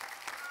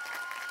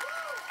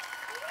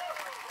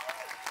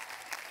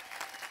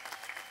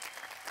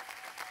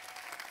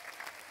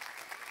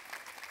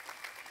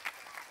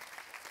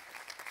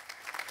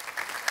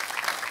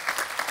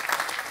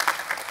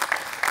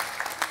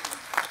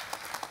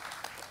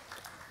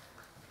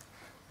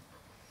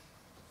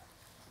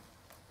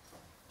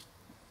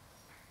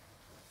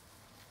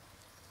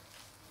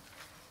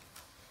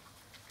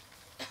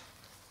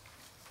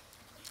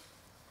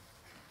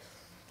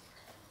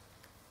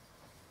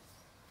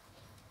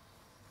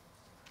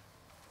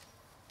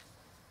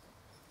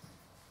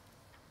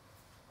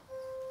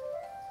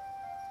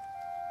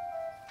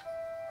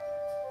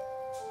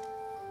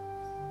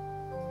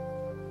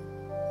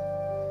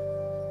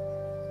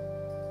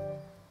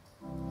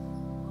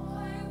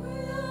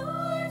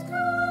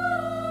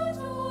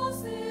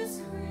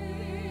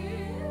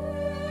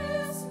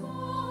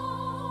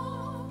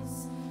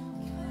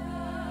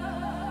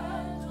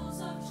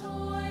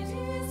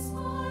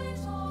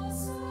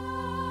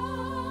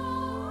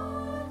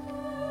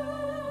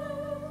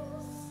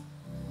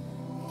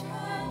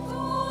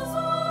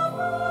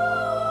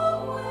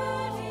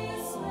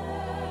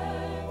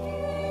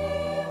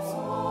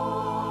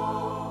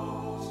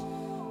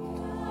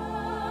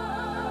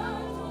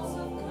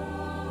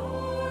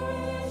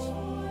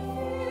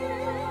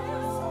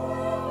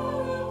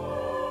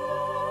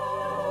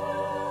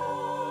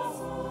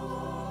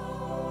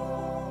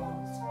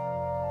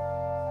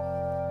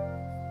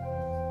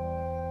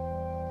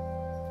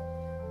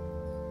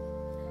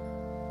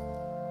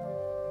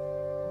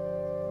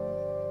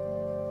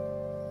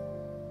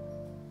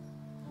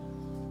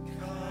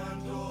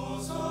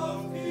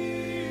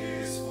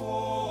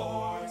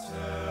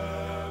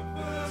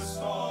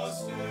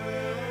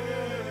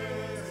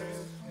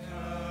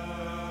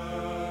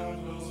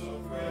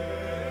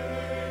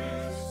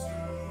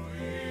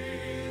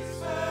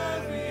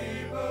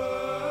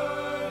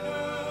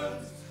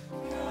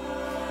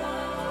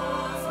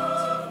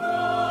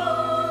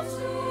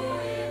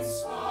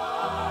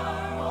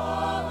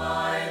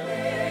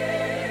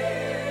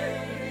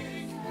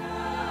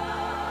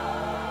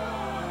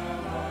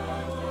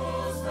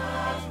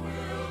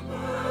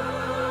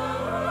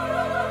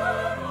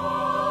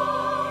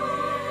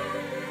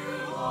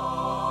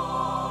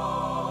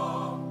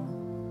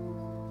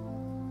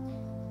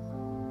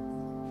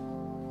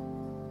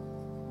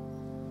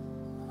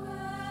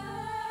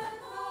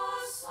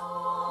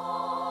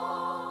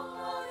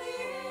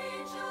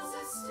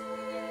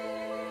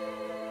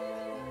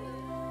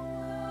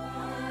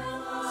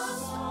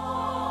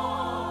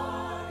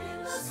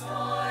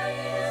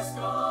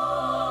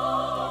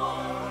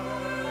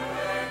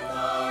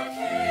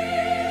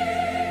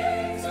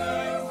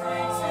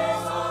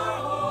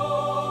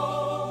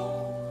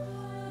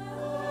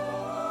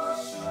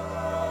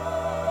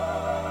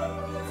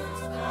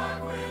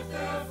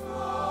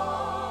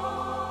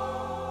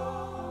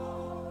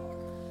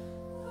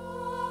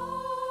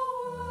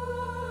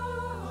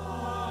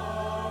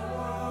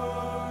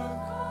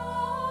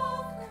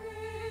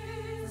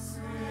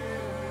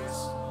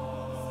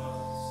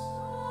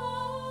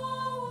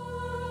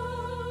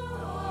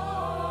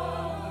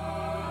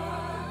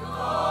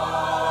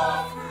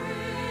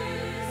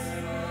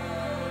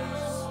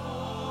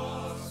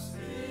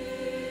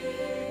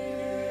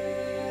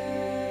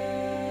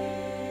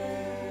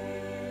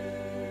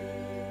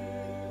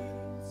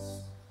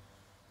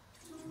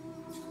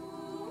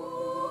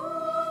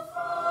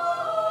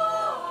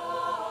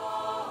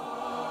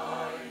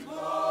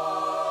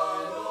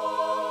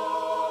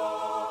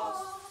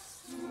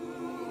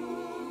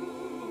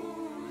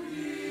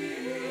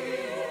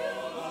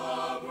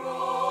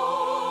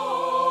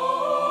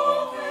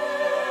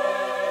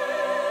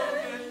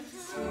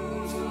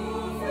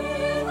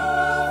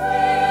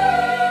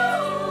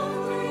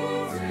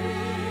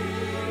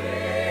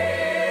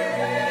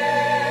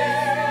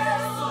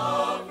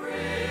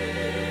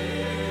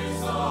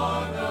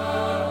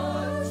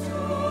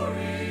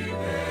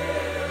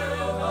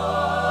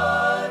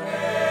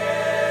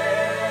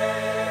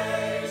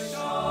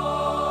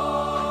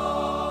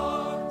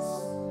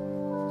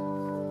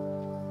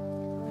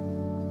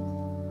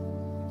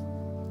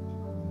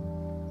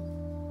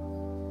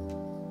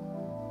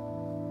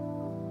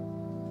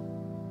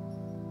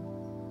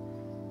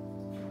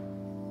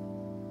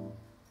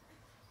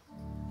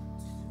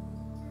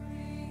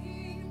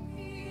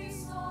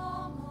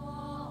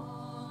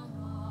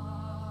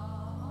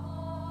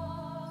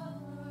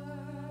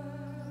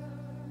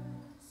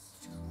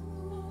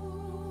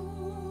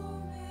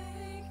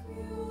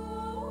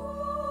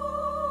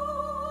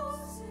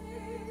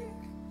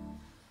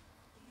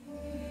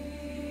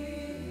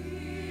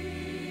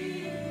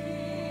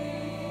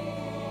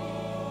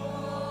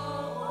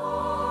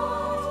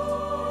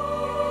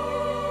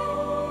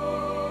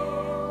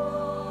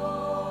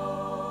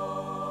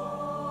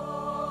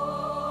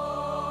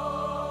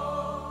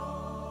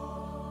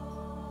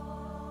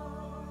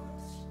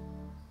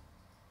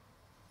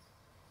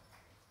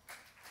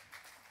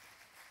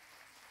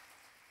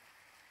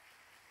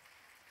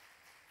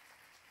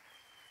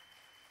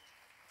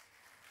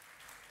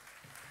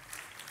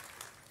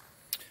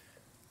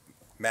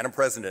 Madam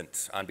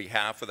President, on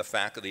behalf of the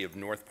faculty of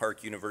North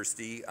Park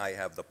University, I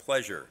have the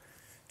pleasure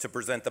to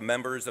present the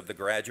members of the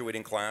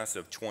graduating class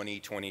of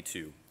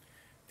 2022.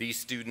 These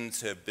students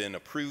have been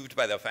approved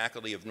by the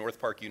faculty of North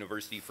Park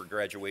University for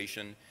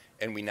graduation,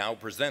 and we now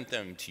present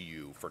them to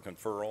you for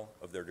conferral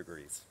of their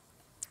degrees.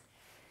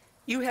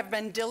 You have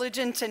been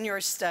diligent in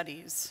your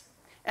studies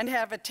and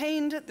have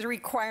attained the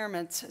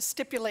requirements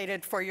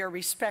stipulated for your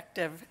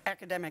respective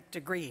academic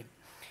degree.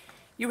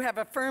 You have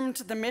affirmed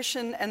the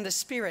mission and the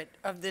spirit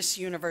of this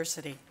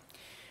university.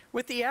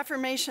 With the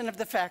affirmation of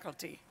the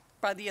faculty,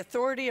 by the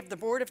authority of the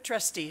Board of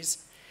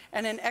Trustees,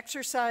 and an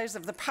exercise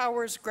of the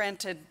powers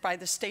granted by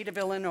the state of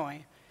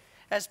Illinois,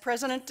 as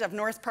president of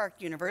North Park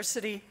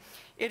University,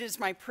 it is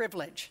my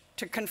privilege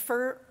to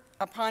confer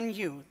upon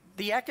you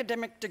the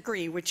academic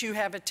degree which you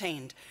have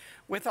attained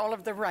with all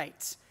of the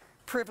rights,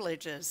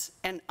 privileges,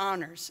 and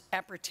honors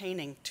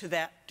appertaining to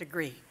that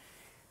degree.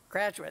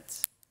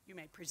 Graduates, you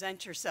may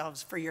present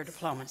yourselves for your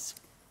diplomas.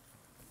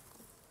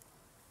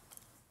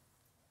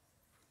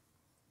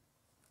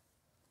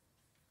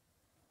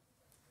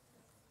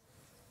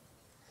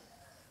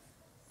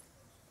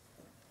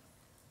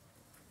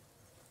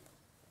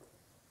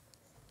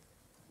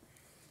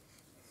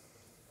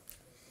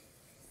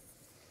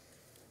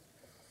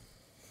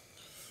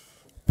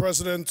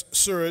 President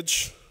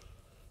Surridge,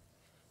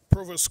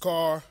 Provost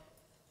Carr,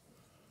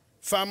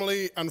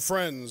 family and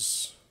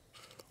friends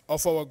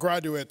of our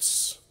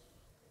graduates,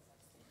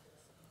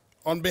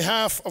 on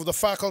behalf of the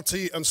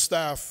faculty and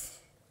staff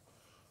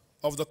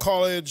of the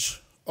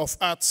College of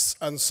Arts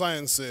and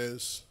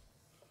Sciences,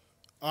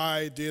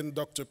 I, Dean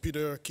Dr.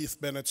 Peter Keith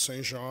Bennett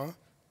St. Jean,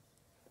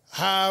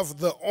 have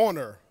the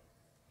honor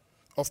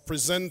of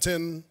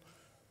presenting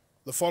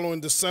the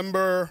following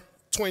December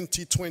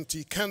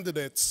 2020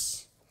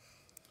 candidates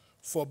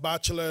for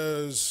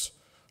Bachelors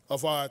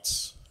of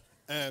Arts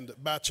and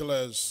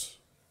Bachelors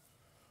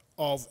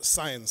of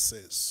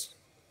Sciences.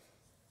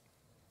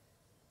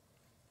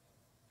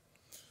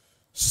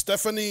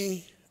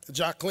 Stephanie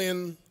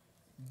Jacqueline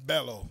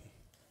Bello.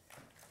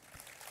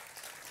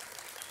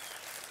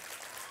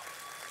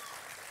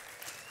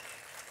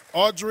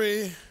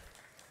 Audrey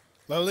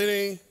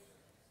Lalini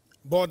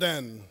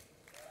Borden.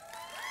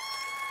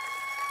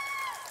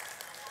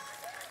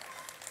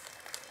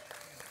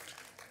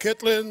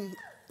 Caitlin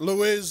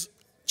Louise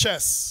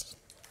Chess.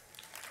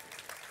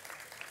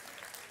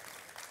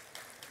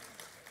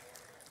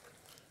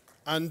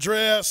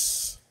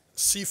 Andreas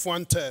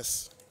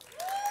Cifuentes.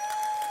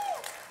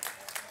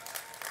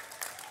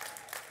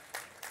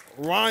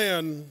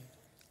 Ryan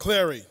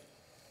Clary.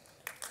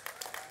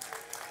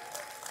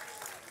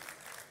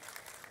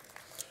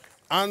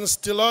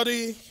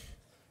 Anstilati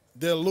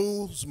de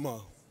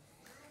Luzma.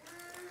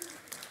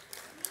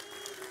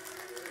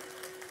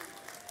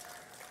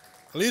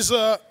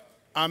 Lisa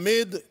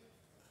Ahmed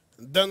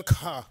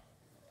Dankha.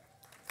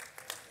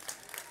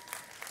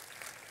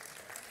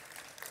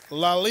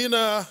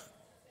 Lalina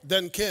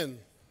Duncan.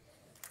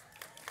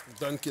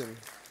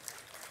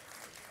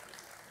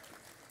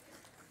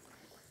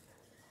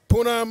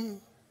 Poonam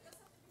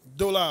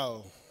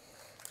Dulal.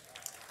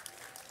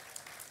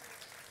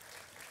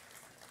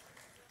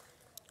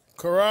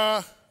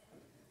 Kara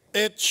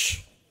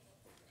H.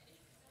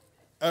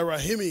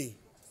 Arahimi.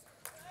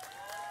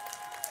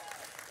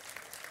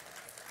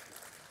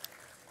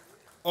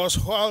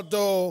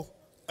 Oswaldo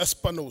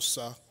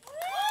Espinosa.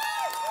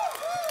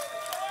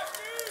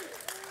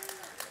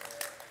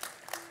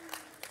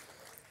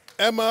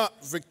 Emma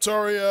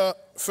Victoria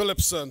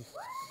Philipson.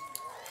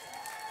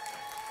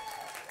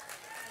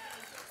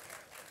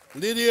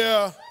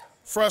 Lydia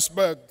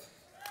Frostberg.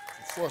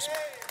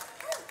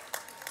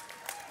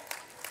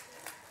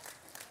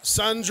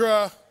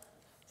 Sandra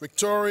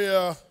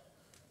Victoria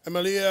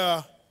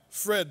Emilia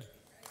Fred.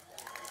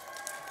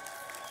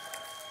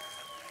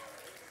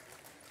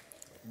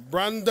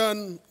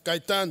 Brandon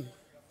Gaitan.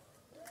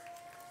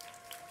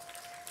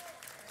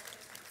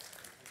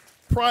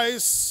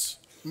 Price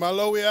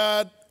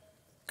Malowiad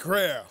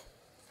Greer.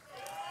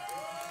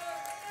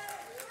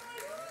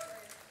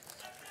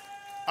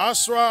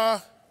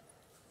 Asra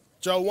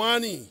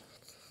Jawani.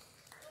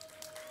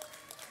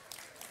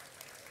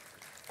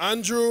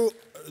 Andrew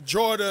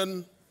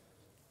Jordan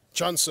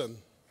Johnson.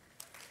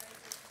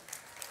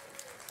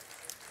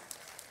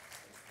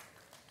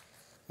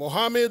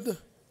 Mohammed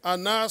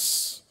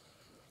Anas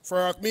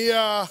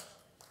Farakmia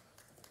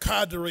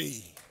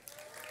Kadri.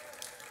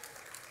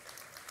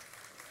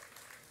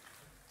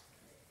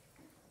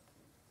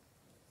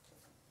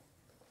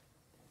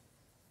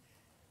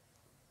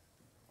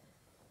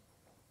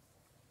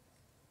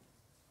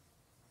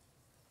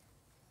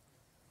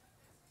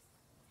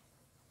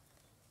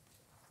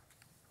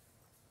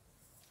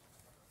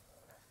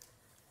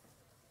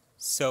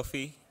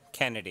 Sophie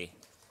Kennedy.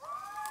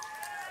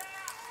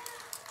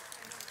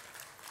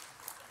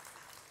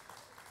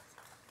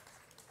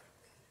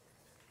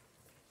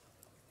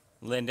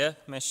 Linda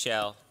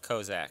Michelle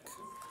Kozak.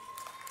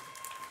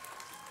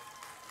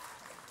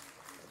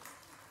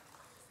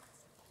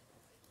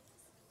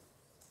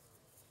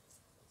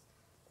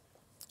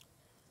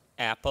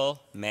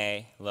 Apple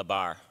May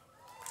Labar.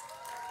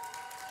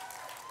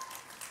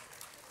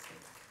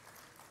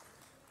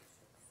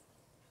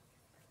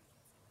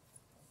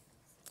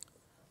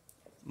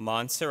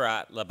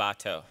 Montserrat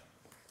Labato.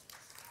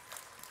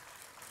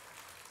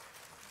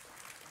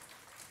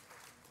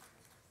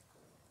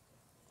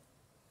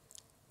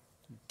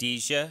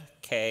 Deja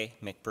K.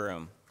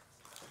 McBroom.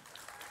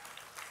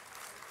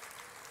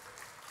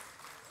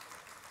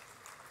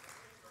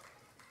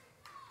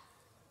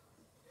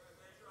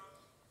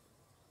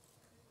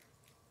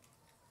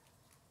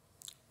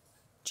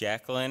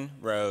 Jacqueline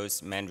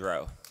Rose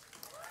Mendrow.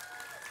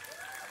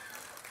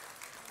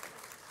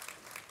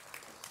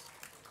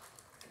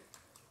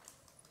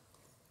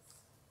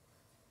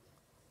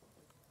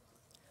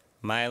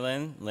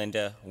 Mylan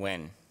Linda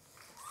Wynn.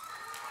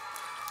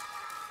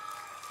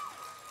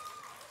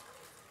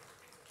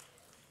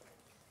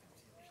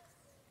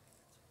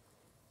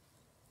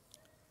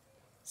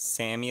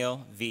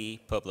 Samuel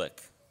V.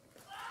 Public.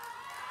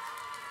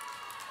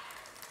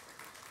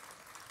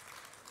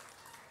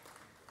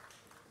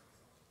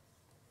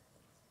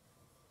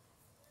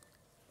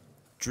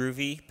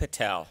 Dhruvi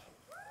Patel.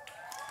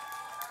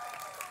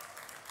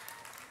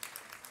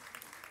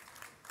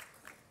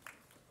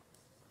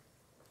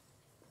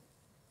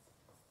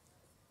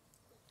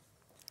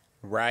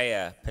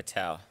 Raya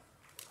Patel.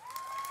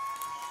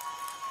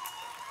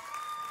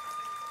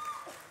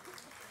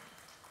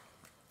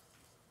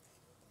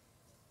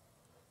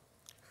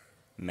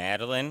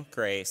 Madeline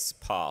Grace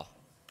Paul.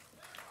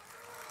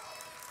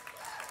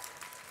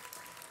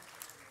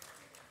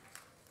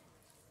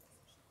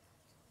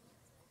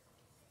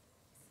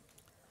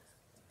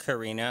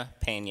 Karina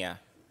Pena.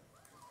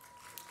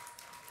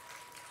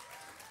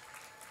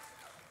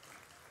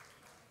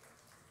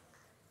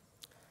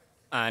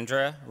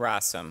 Andra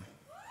Rossum.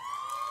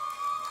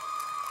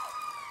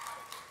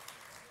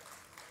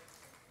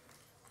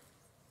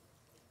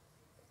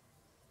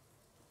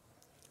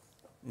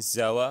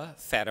 Zoa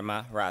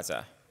Fatima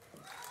Raza.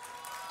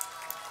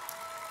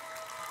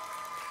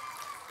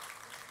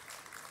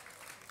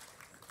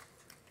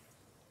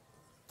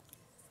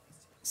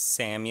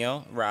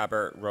 Samuel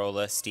Robert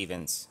Rolla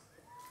Stevens.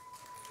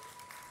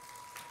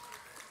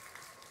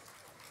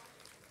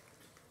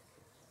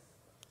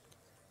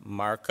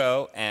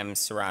 Marco M.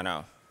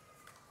 Serrano.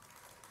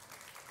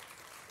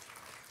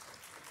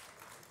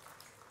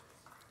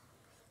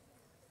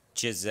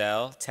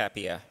 Giselle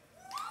Tapia.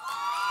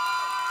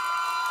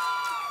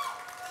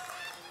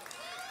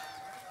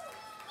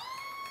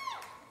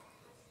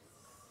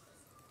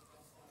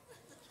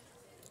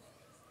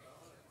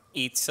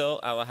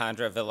 Itzel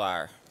Alejandra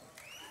Villar.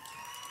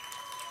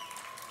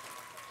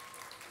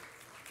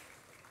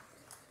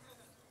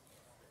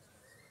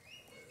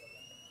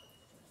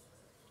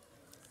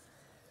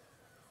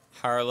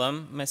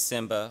 Harlem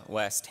Masimba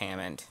West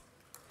Hammond.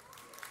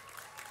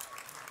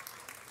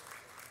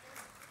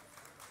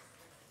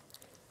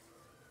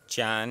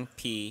 John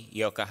P.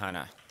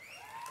 Yokohana.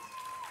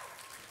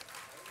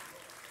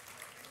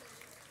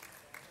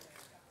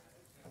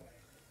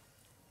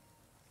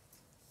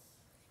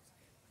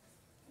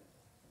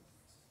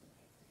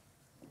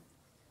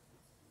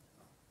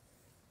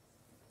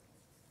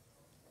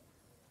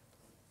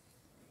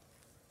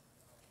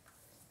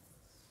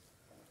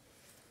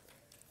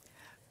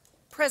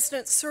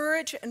 President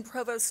Surridge and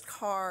Provost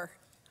Carr,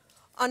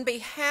 on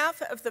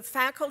behalf of the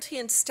faculty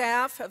and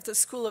staff of the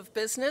School of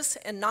Business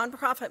and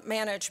Nonprofit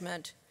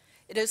Management,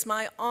 it is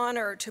my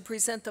honor to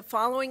present the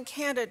following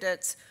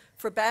candidates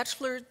for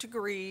bachelor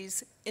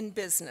degrees in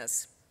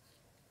business.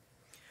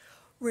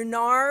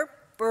 Runar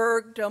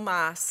Berg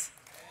Domas.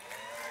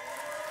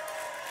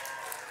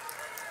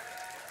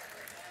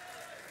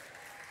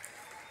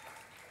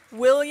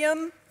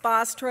 William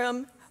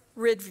Bostrom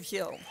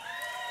Ridville.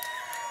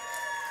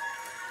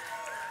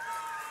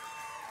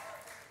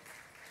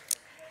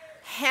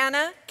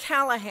 Hannah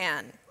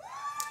Callahan.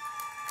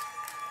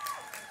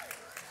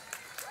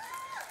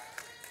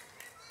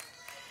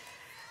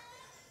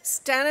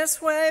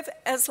 Stanisław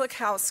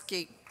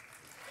Eslikowski.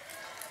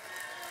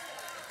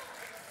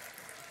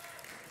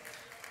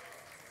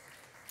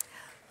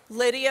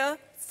 Lydia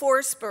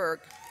Forsberg.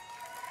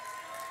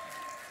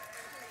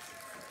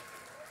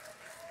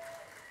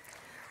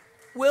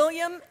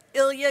 William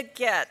Ilya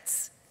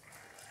Getz.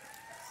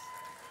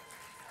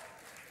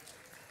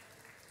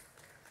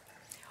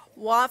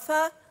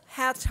 Wafa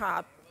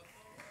Hattab.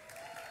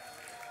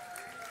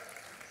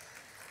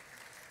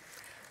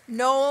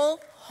 Noel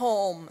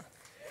Holm.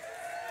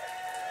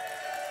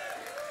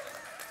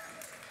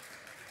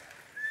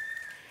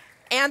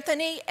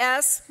 Anthony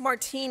S.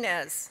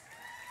 Martinez.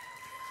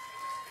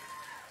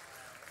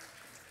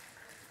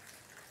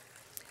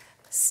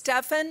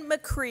 Stephen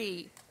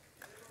McCree.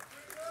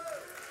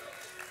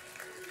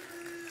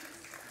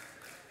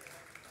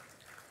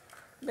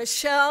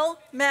 Michelle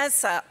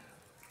Mesa.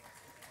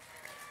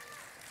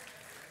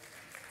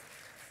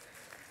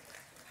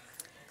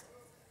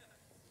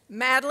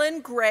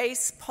 Madeline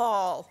Grace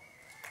Paul.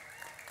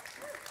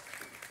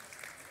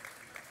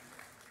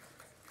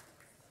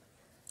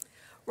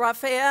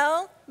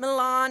 Raphael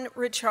Milan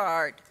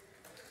Richard.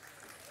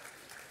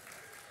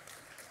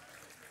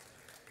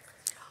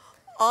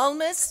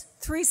 Almas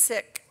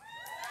Thresik.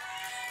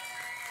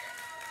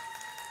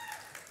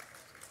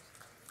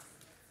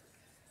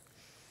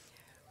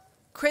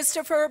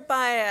 Christopher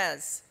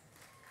Baez.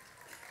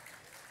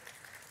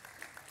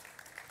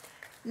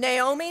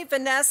 Naomi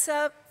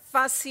Vanessa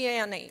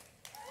Faciani.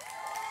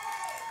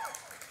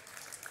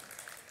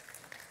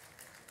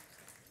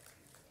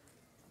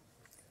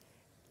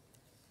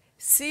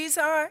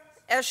 Cesar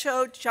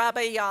Esho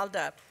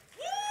Jabayalda.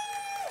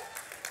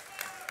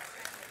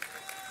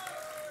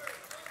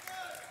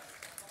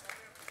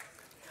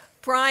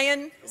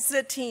 Brian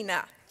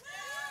Zatina.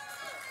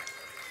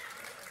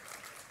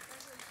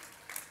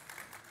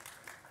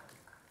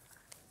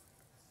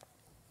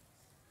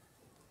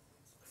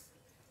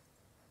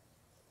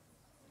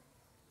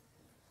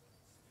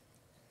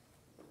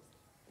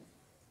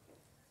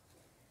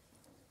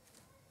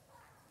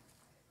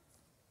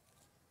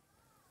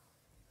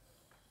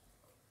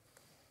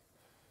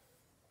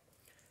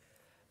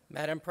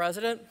 Madam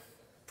President,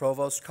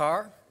 Provost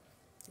Carr,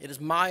 it is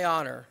my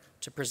honor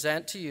to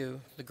present to you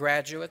the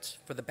graduates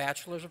for the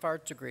Bachelor's of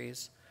Arts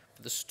degrees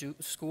for the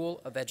School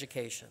of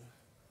Education.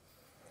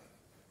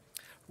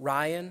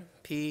 Ryan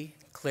P.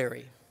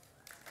 Cleary.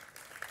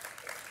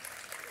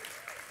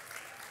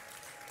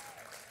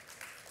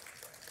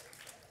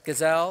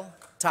 Gazelle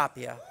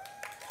Tapia.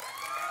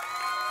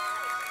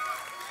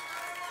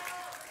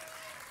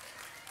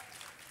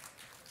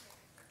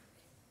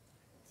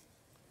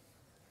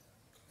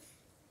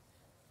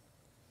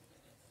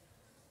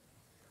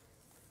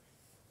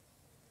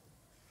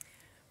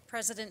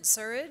 President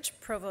Surridge,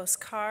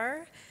 Provost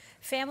Carr,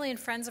 family and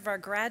friends of our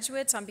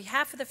graduates, on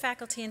behalf of the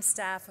faculty and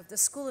staff of the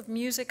School of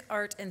Music,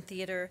 Art, and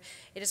Theater,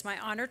 it is my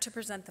honor to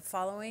present the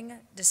following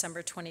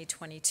December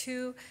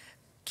 2022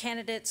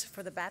 candidates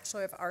for the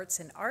Bachelor of Arts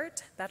in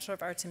Art, Bachelor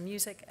of Arts in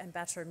Music, and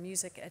Bachelor of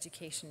Music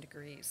Education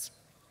degrees.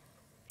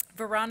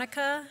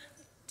 Veronica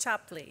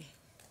Chapley.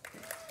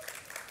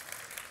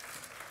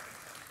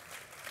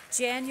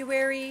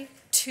 January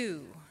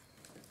 2.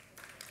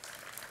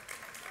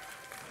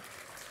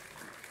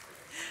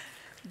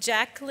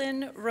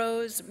 Jacqueline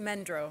Rose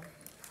Mendro.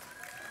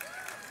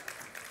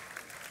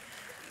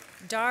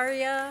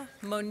 Daria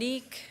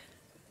Monique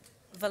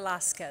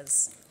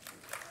Velasquez.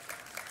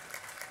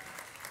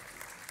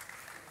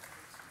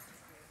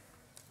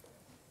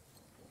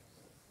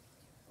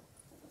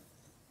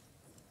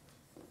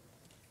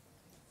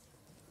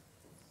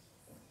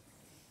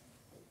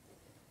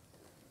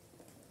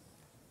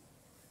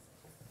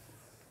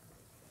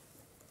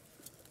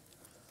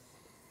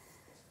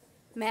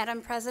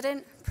 Madam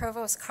President,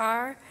 Provost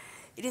Carr,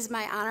 it is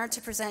my honor to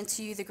present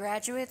to you the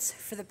graduates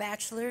for the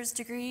bachelor's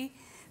degree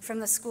from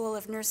the School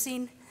of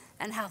Nursing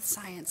and Health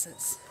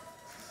Sciences.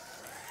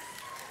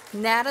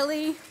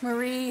 Natalie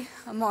Marie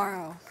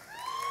Amaro.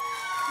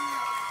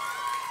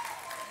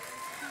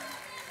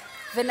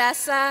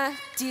 Vanessa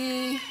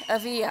D.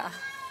 Avila.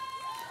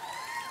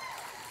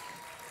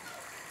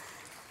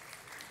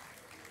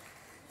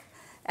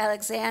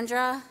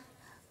 Alexandra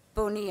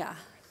Bonilla.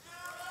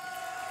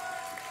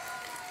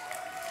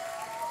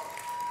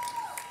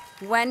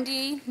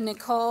 Wendy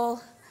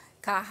Nicole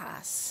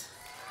Cajas.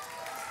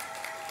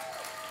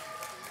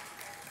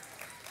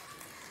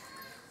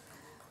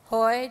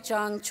 Hoi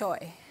Jong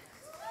Choi.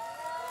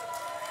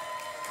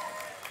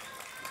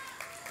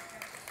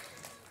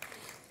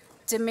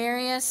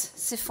 Demarius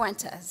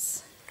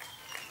Cifuentes.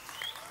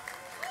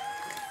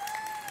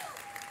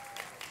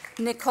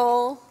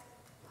 Nicole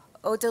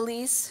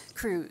Odalise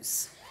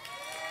Cruz.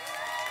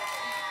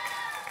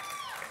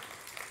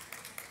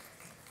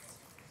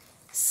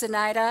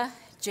 Sinaida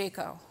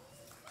Jaco.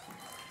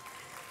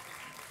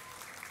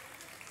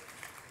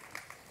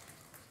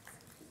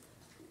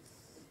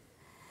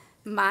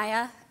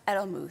 Maya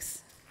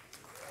Edelmuth.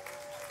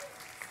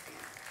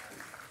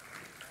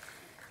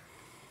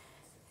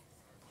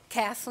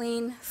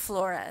 Kathleen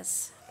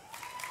Flores.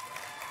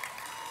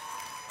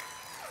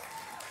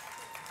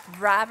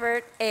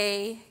 Robert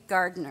A.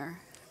 Gardner.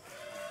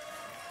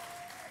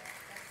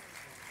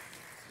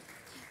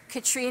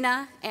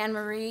 Katrina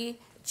Anne-Marie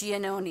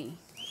Giannoni.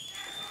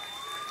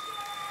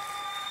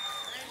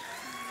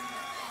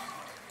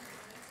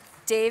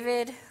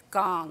 David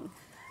Gong.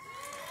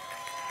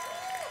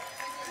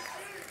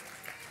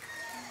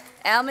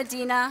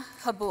 Almadina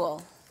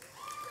Habul.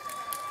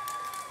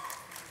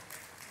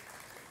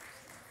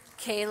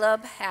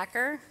 Caleb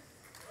Hacker.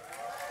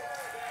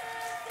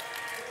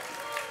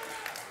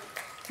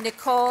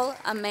 Nicole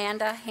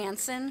Amanda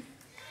Hansen.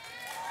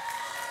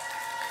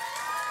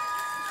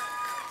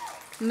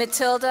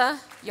 Matilda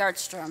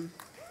Yardstrom.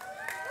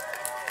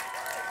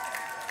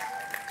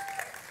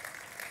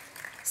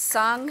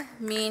 Sung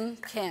Min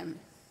Kim.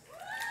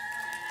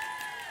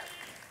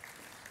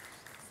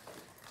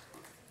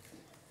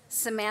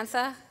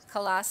 Samantha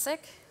Kolasic.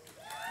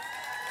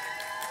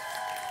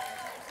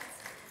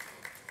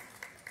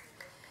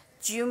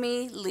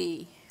 Jumi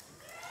Lee.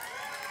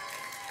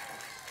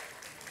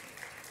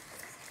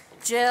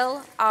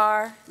 Jill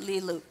R.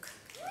 Leluke.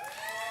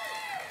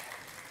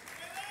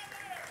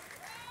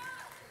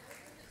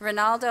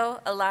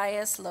 Ronaldo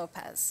Elias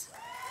Lopez.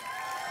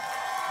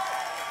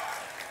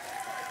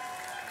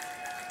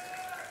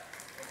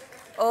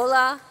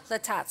 Ola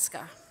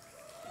Latatska.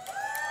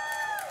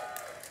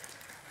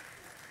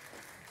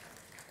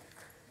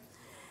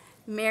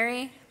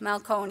 Mary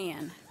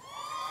Malconian.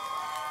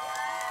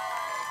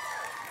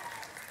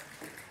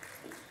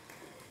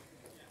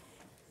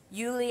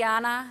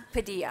 Juliana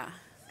Padilla.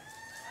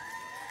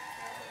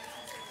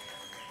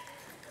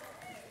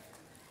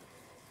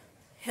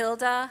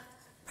 Hilda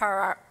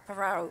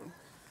Parau.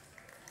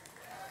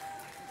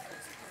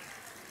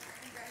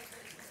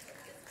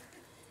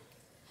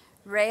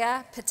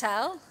 Rhea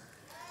Patel.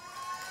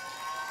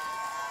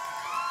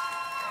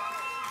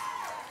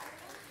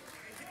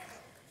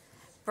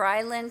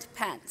 Bryland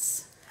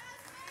Pence.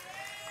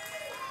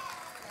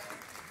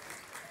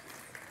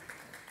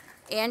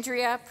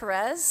 Andrea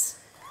Perez.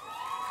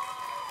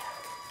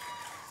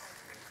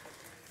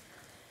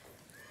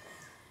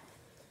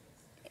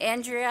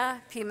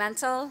 Andrea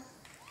Pimentel.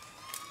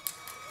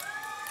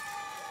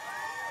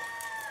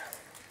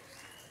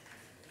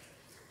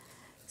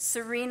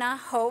 Serena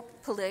Hope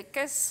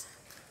Polikas.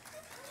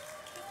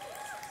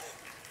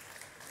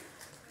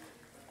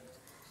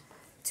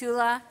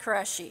 Tula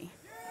Qureshi.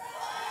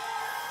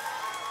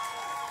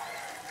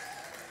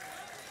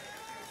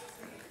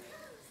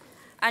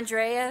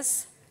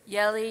 Andreas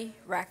Yeli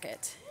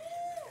Rackett.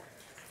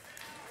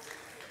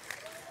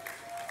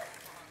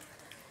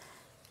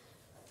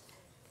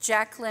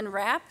 Jacqueline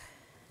Rapp.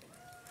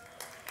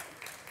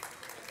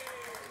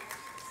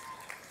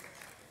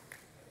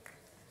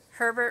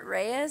 Herbert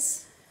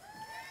Reyes.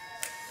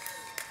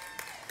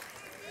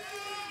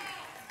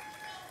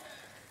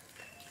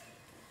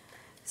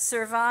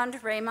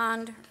 Servand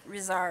Raymond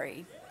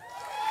Rizari.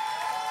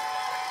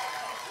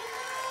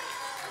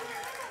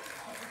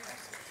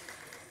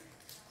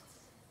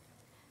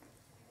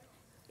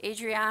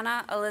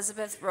 Adriana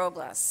Elizabeth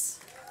Robles.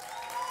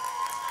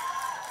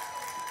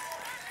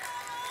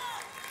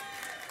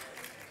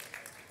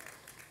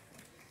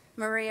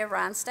 Maria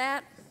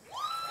Ronstadt.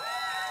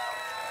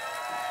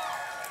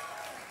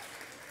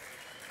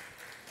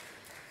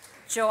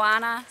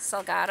 Joanna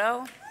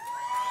Salgado.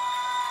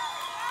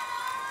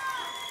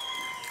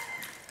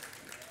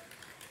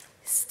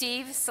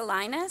 Steve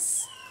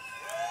Salinas.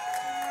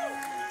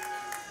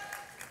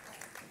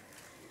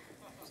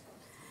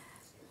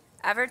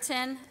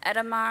 Everton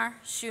Edamar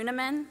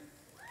Schuneman.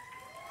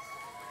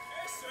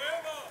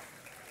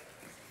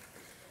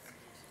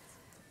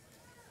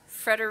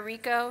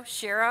 Federico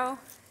Shiro.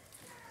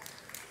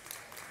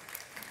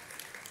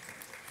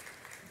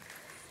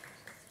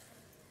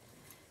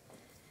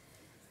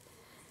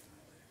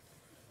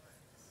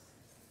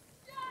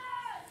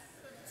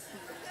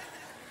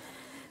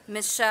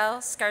 Michelle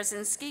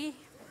Skarzinski.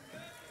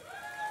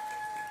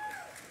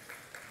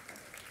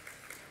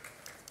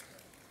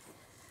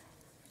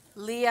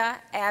 Leah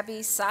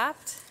Abby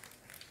Sopt.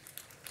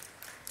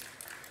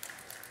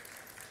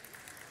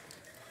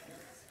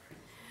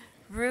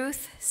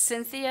 Ruth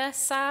Cynthia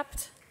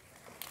Sopt.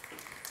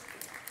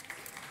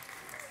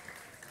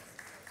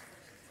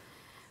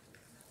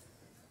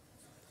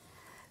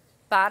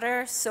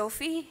 Badr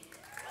Sophie.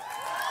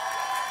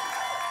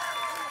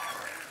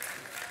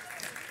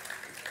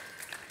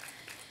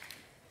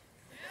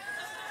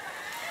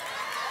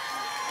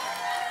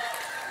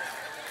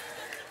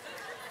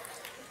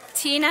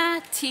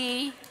 Tina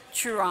T.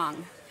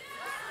 Churong.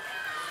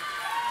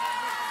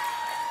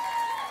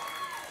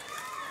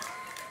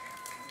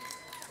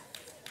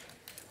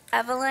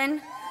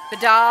 Evelyn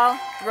Vidal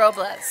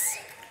Robles.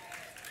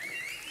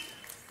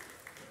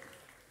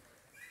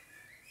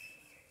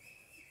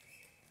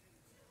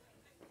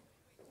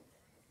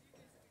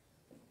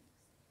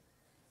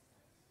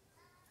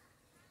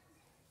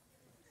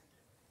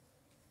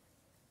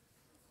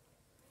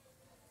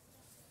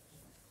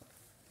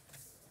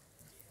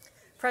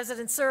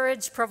 President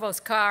Surridge,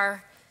 Provost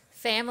Carr,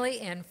 family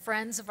and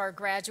friends of our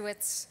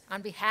graduates,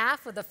 on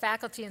behalf of the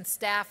faculty and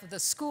staff of the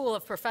School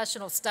of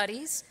Professional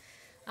Studies,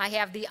 I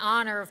have the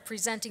honor of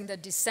presenting the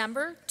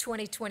December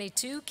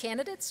 2022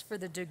 candidates for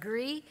the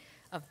degree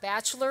of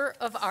Bachelor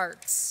of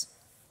Arts.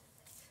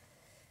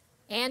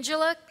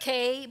 Angela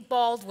K.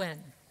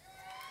 Baldwin.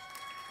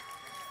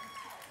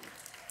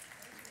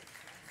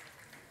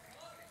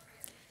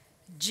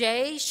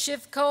 J.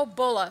 Shivko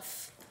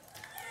Bulloff.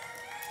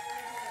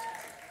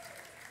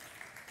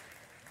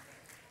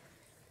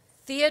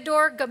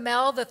 Theodore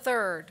Gamel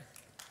III.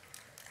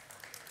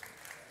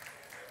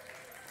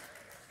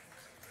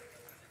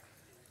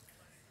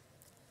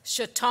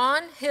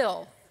 Shaton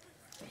Hill.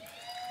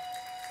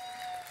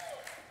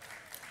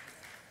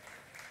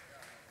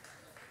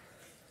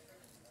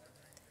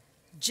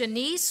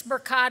 Janice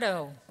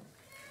Mercado.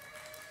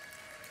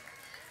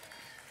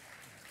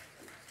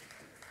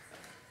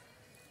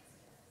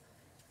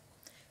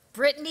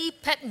 Brittany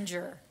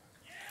Pettinger.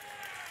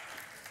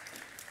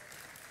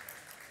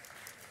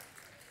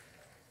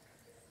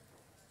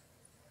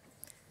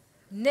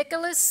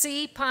 Nicholas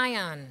C.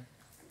 Payan.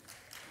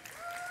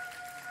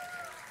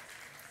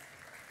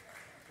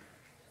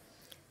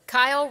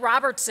 Kyle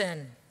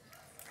Robertson.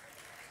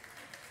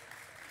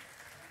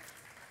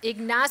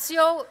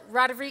 Ignacio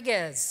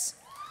Rodriguez.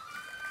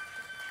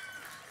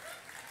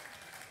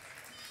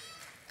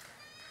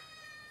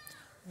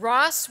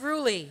 Ross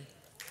Ruley.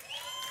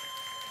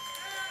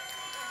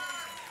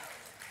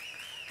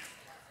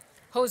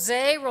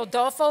 Jose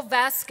Rodolfo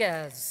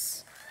Vasquez.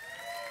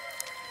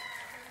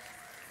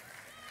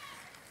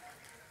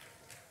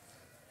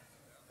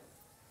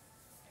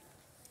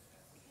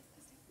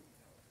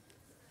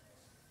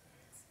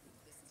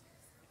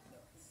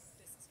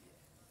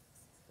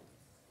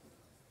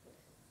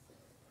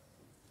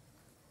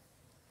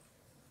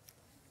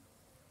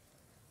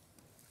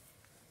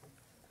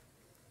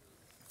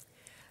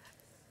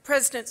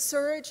 President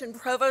Surridge and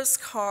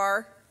Provost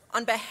Carr,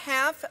 on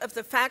behalf of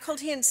the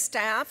faculty and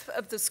staff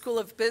of the School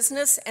of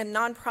Business and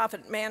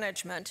Nonprofit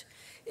Management,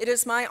 it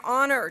is my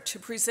honor to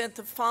present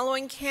the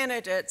following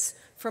candidates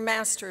for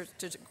master's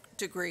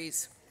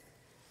degrees.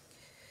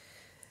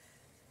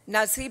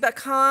 Naziba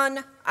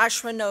Khan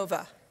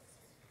Ashranova,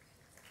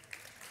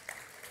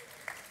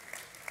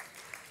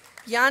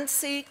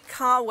 Yancy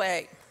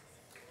Kawe,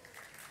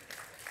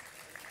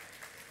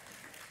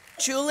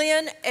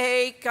 Julian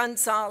A.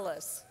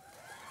 Gonzalez,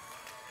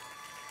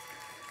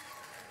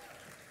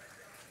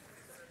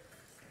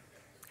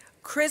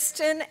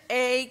 Kristen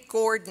A.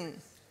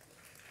 Gordon,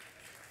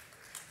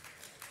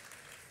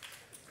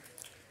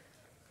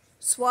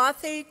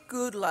 Swathi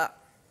Gudla,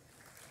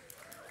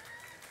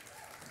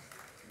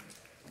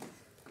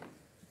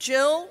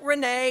 Jill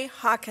Renee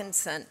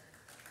Hawkinson,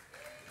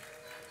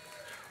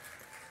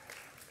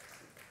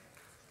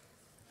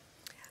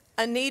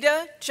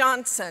 Anita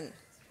Johnson,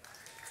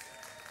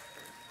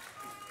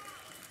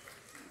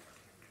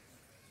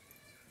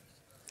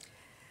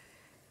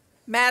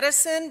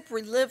 Madison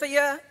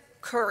Brelivia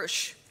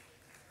Kirsch,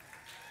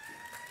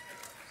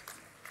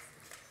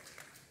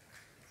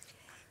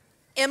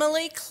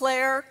 Emily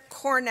Claire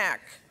Kornak,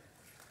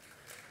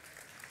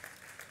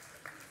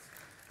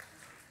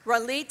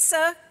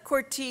 Ralitza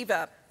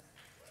Cortiva,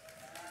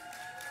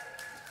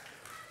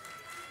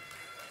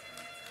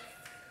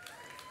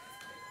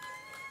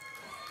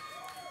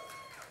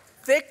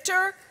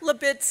 Victor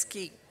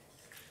Lebitsky,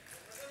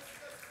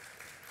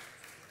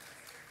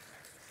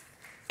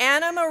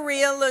 Anna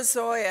Maria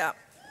Lazoya,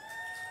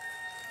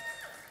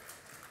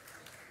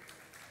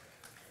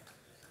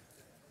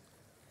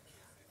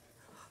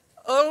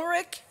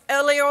 Ulrich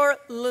Elior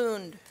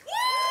Lund,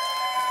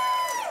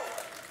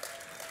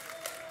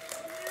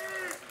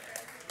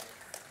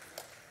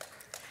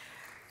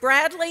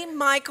 Bradley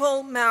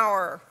Michael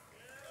Maurer,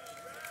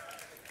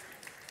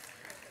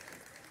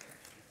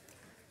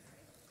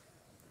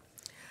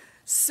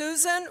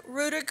 Susan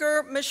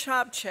Rudiger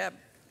Mishabcheb,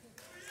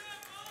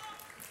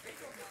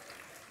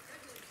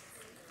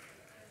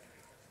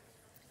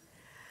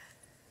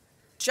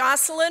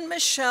 Jocelyn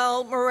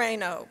Michelle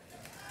Moreno,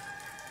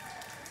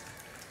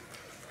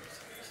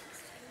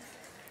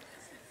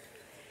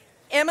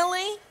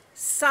 Emily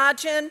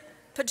Sajan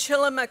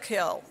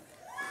Pachilamakil,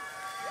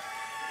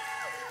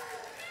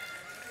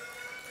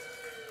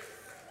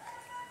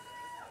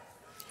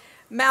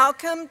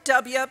 Malcolm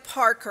W.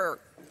 Parker,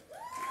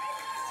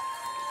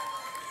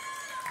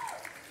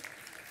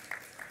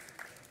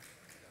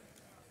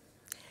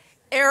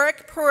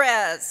 Eric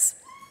Perez,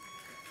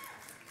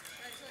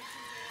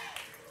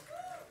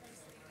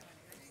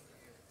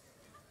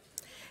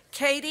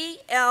 Katie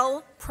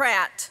L.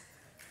 Pratt,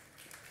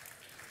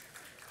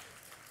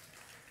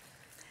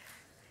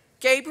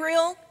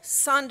 Gabriel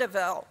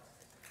Sandoval,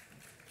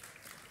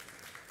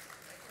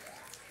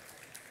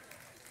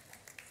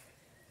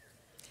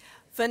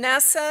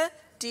 Vanessa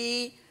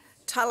D.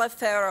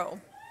 Talaferro,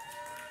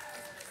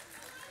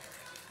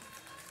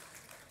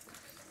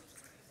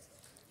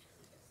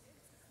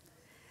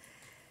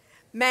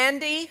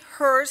 Mandy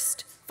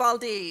Hurst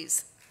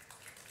Valdez,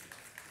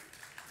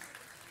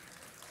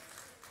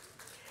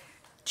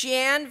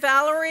 Jeanne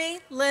Valerie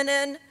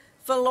Lennon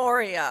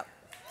Valoria,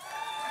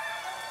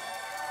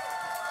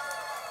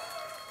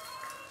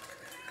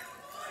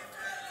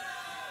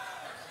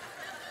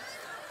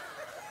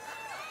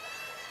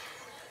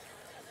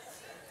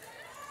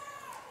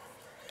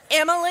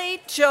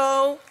 Emily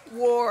Jo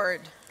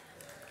Ward,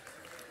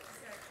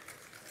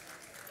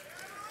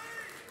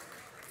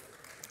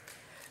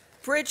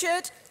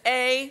 Bridget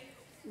A.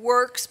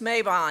 Works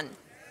Mabon,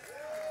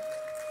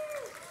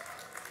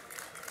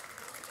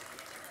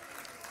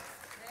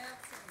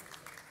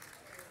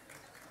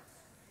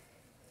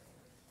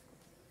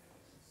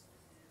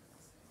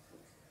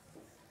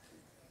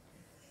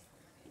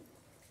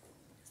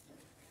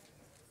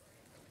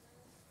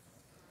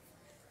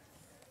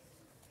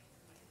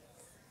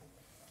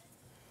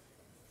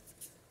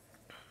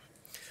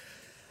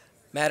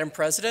 Madam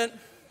President,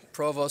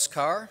 Provost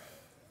Carr,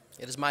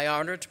 it is my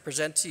honor to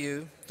present to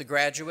you the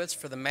graduates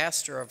for the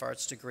Master of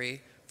Arts degree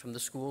from the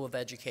School of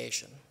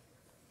Education.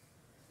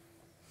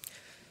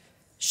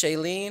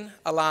 Shailene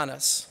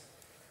Alanis,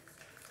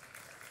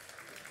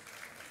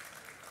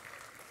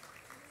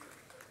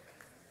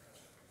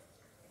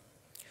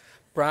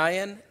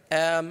 Brian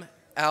M.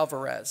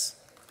 Alvarez,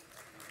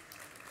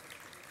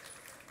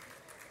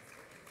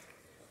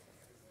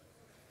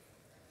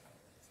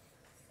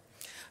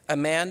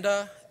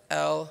 Amanda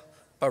L.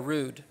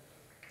 Baroud,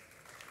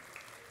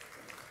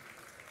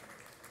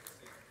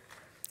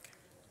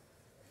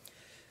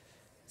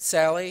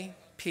 Sally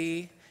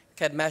P.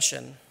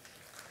 Kadmeshian.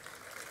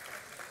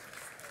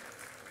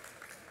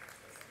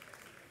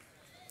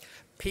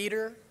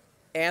 Peter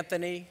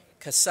Anthony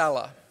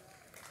Casella.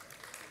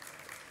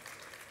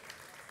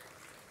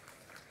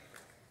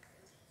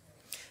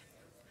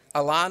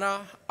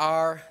 Alana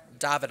R.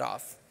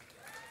 Davidoff.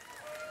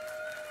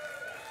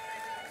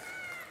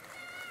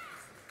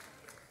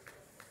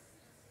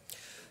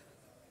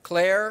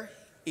 Claire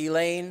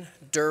Elaine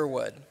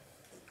Durwood.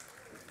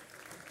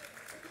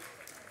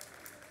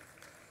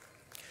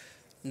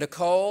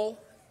 Nicole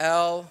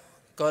L.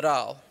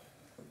 Godal.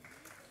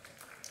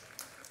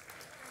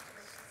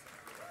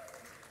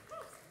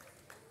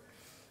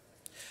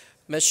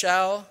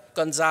 Michelle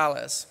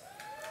Gonzalez.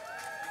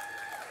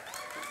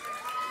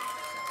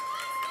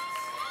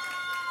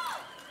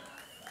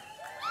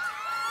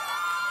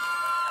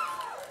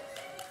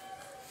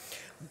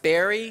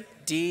 Barry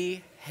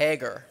D.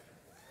 Hager.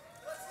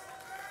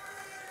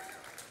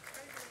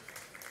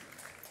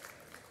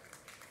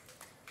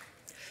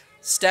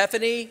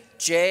 Stephanie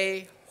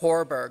J.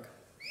 Horberg.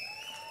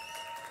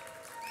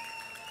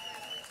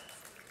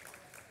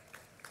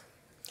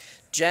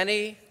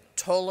 Jenny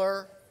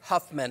Toller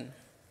Huffman.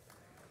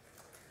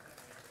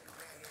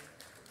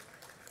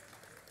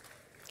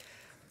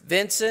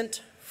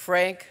 Vincent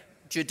Frank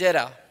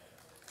Judita.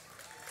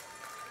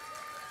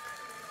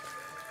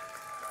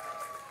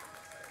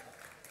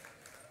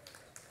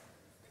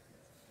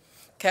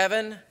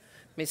 Kevin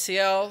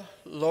Misael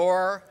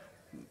Lore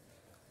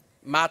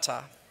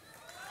Mata.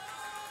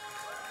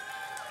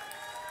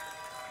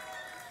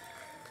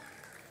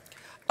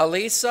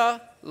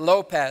 Elisa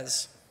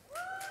Lopez.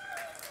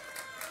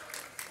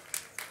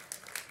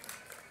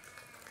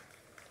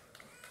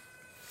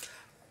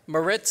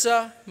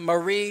 Maritza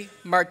Marie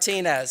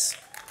Martinez.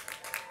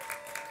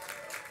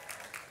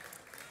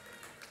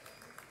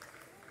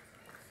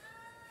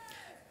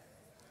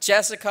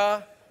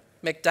 Jessica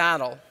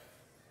McDonald.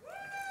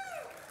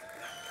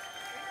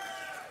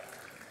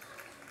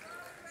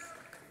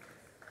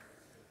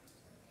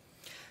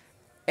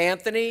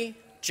 Anthony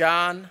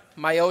John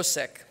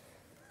Myosic.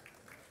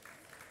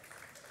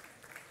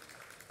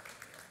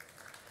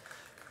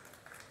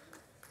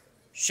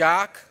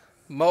 Jacques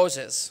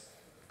Moses.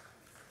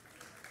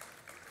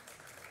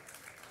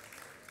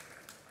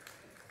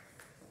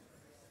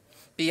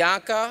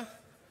 Bianca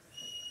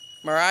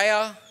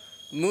Mariah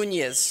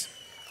Munoz.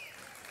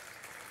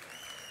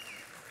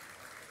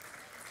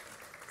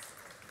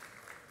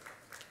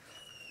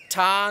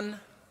 Tan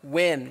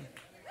Nguyen.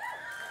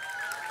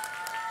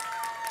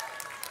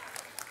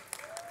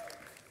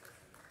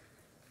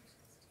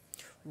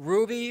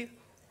 Ruby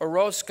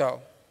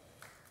Orozco.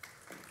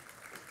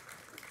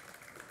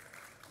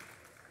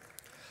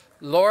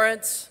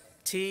 Lawrence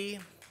T.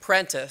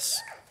 Prentice.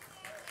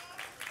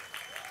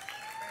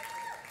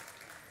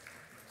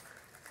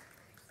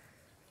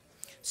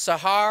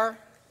 Sahar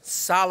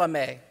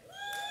Salame.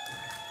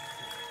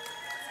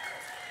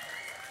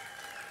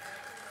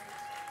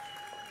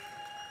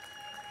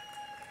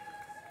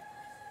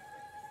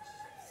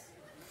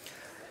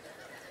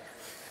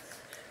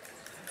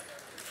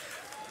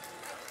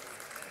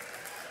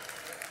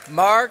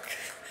 Mark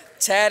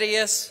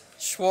Thaddeus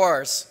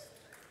Schwartz.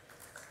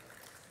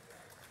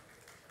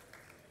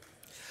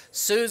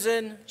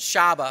 Susan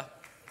Shaba.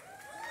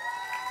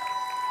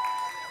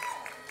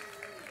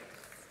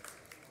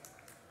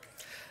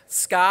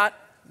 Scott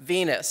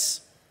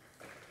Venus.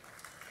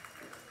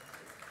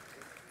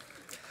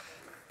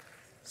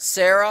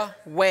 Sarah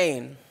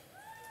Wayne.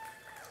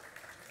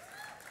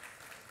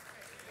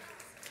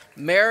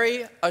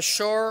 Mary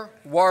Ashur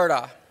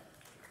Warda.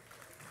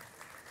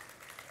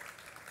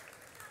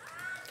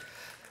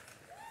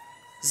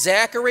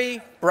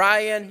 Zachary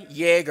Brian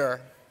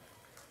Yeager.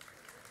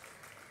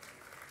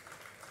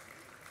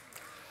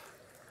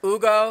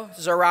 Ugo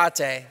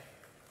Zarate.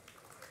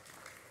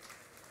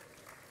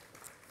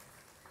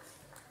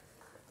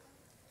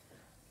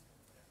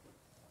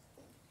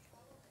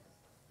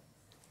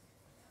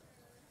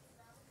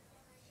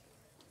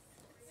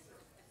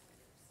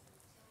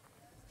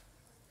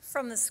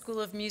 From the School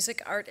of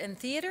Music, Art, and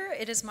Theater,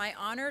 it is my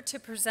honor to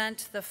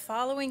present the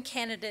following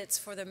candidates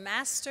for the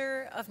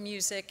Master of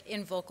Music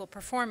in Vocal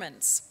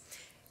Performance.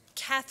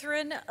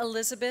 Catherine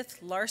Elizabeth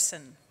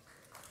Larson.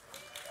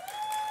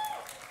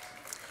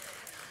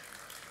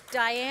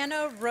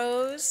 Diana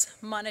Rose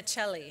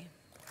Monticelli.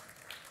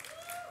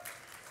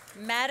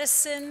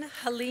 Madison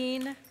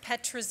Helene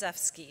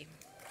Petrzewski.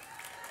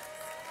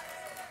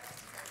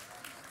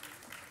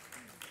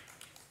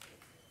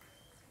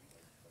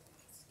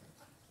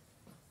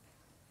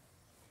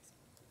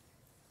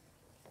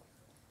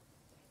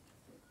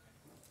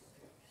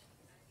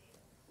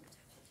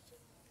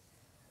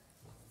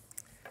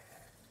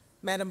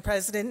 Madam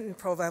President and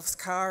Provost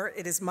Carr,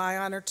 it is my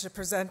honor to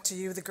present to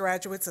you the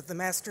graduates of the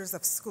Masters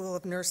of School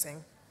of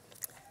Nursing.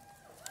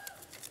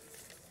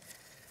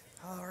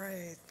 All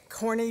right,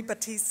 Corny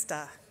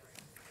Batista.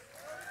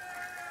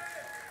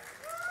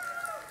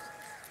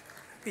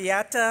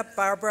 Beata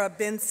Barbara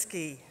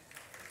Binsky.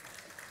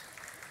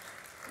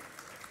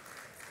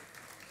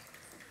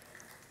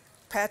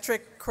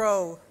 Patrick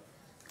Crow.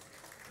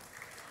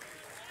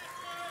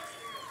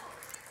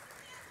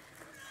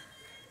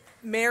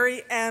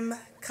 Mary M.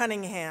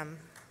 Cunningham.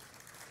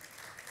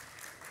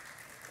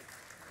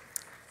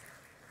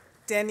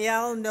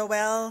 Danielle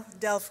Noel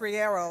Del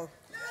Friero.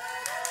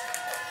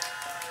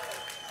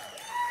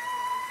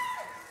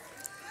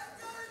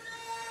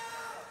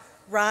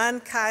 Ron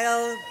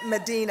Kyle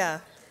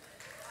Medina.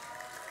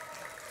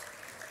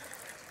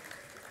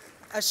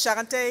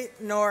 Ashante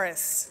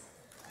Norris.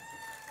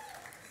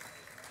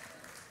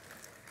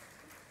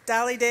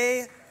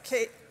 Dalide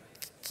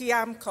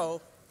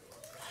Kiamko.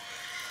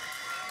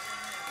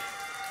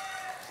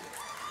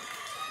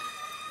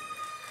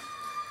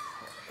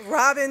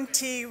 Robin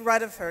T.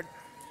 Rutherford.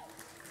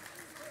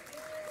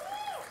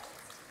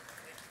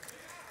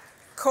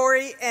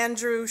 Corey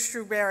Andrew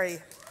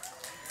Shrewberry.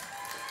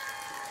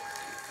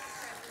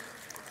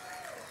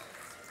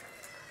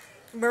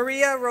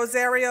 Maria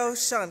Rosario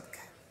Shunk.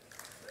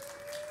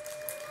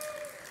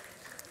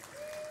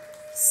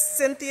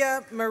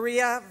 Cynthia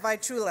Maria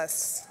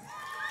Vitulas.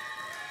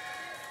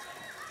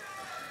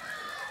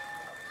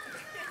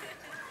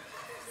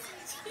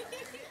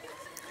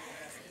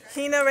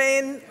 Hina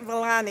Rain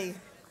Villani.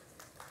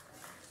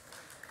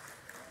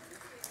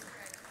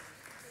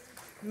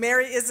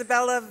 Mary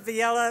Isabella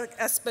Villela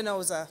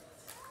Espinoza.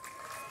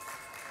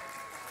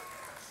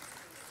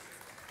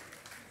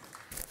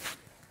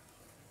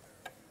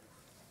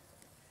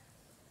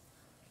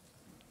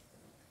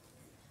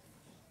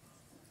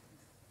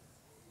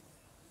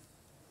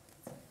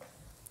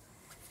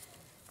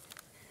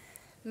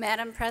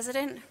 Madam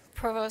President,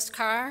 Provost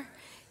Carr,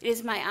 it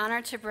is my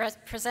honor to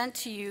present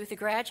to you the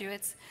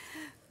graduates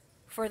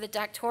for the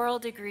doctoral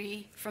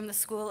degree from the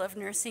School of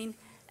Nursing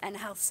and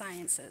Health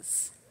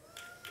Sciences.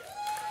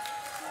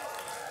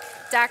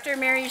 Dr.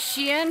 Mary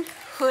Sheehan,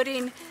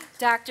 hooding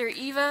Dr.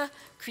 Eva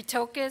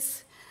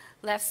Kritokis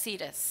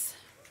Lefsidis.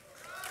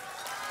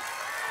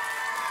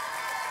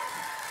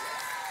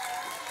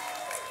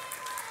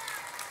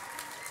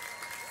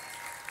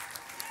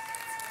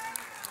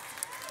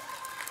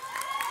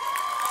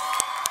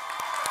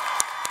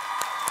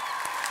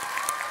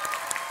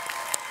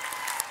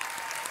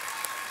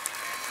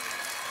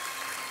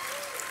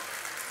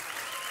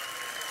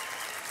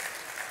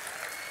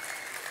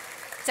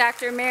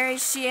 Dr. Mary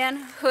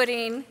Sheehan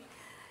Hooding,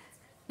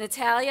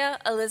 Natalia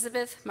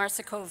Elizabeth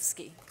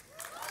Marsikovsky.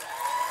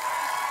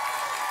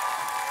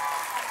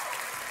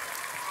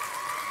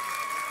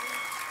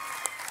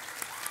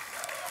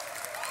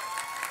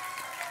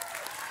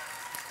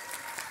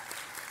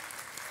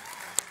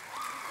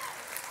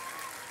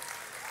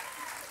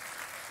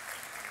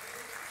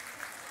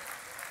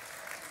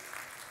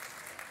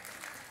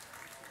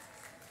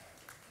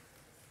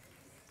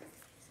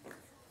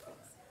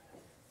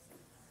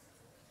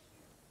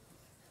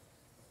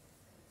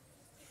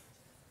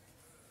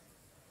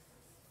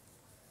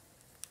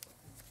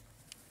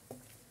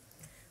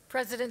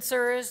 President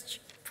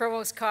Surge,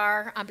 Provost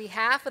Carr, on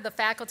behalf of the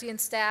faculty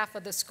and staff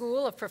of the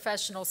School of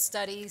Professional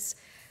Studies,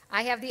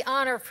 I have the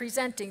honor of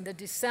presenting the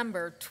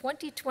December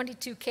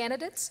 2022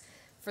 candidates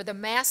for the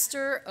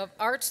Master of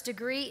Arts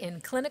degree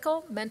in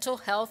Clinical Mental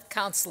Health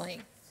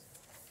Counseling.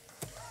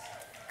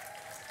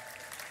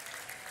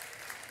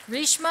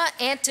 Rishma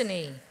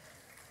Antony.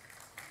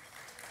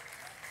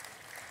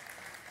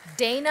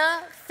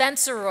 Dana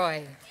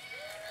Fenseroy.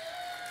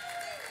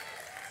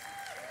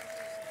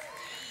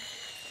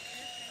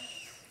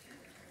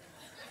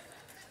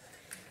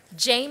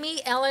 Jamie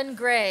Ellen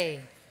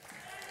Gray.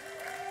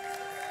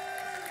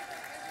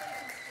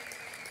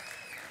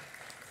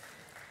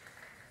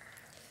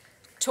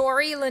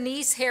 Tori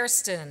Lanice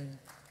Hairston.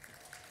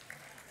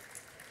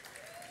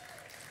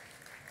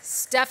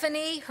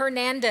 Stephanie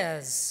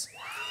Hernandez.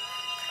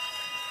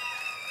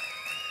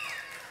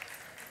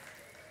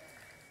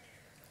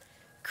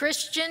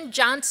 Christian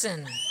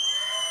Johnson.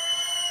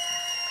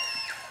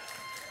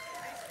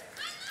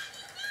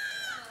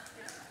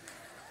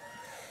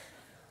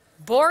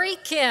 Bori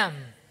Kim.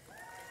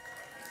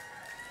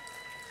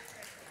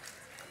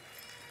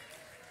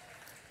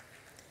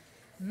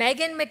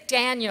 Megan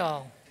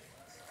McDaniel.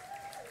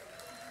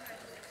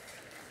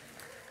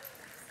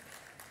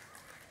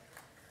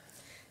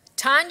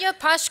 Tanya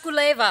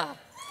Pashkuleva.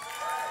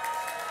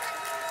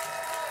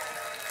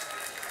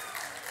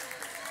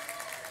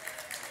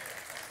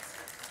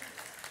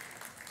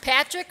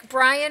 Patrick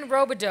Brian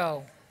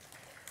Robideau.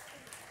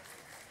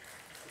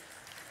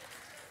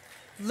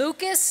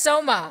 Lucas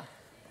Soma.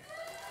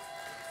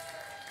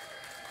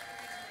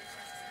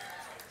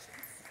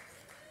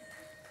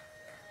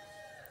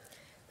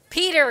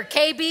 Peter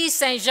K.B.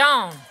 St.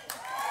 Jean.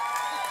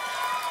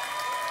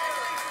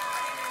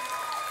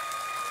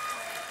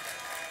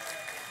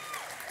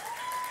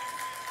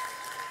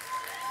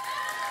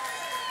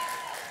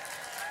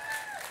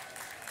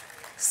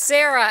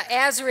 Sarah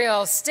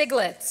Azriel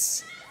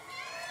Stiglitz.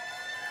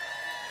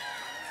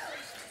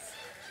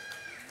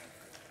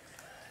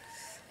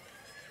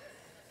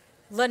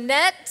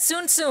 Lynette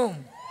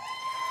Sunsum.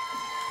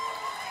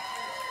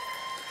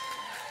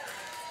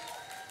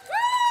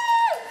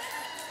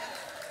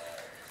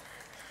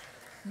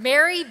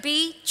 Mary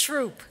B.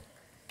 Troop.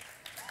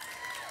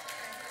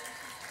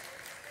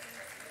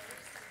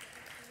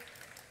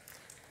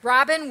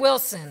 Robin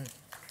Wilson.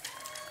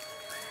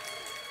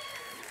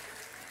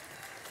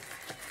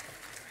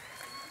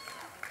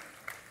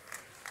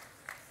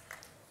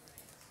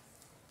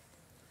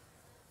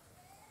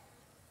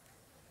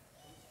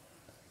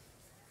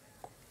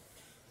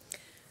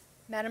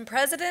 Madam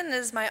President, it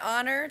is my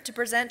honor to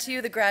present to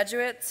you the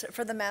graduates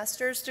for the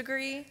master's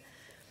degree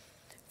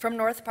from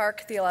North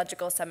Park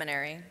Theological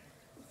Seminary.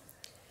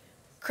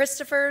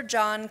 Christopher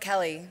John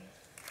Kelly.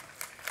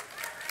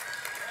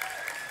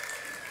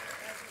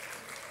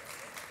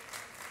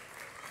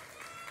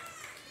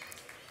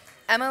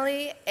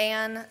 Emily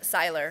Ann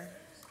Seiler.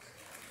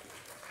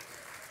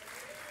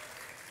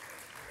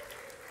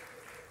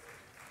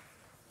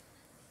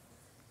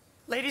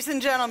 Ladies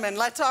and gentlemen,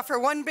 let's offer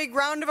one big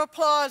round of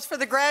applause for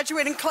the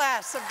graduating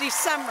class of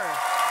December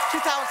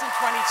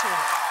 2022.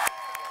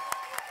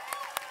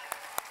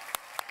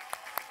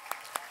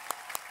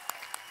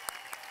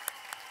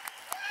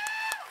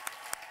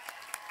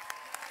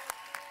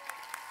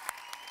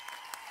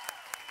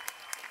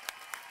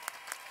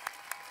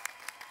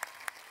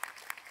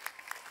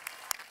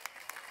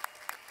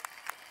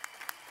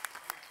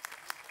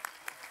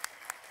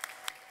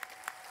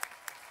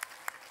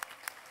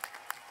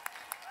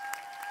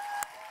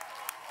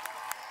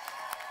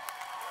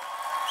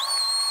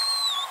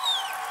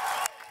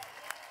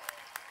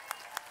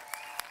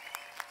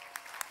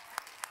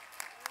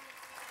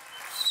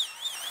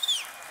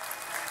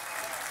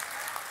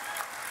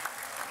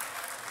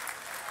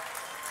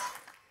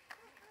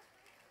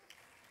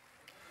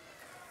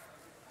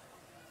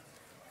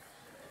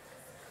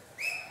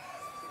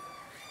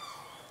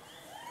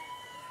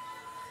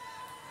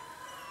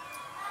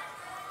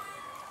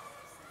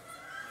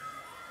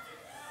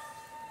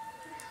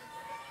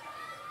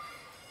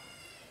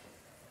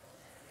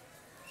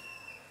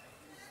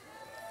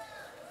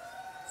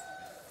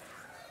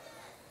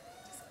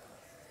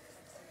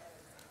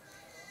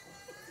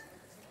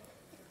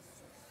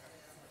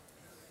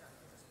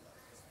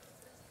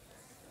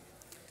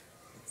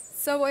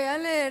 So voy a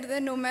leer de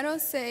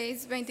Números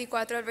 6,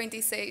 24 al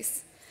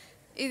 26.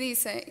 Y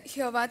dice,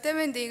 Jehová te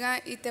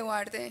bendiga y te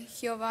guarde.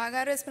 Jehová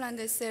haga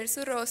resplandecer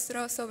su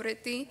rostro sobre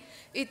ti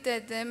y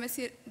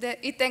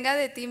tenga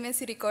de ti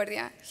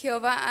misericordia.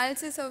 Jehová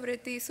alce sobre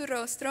ti su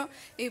rostro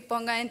y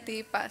ponga en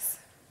ti paz.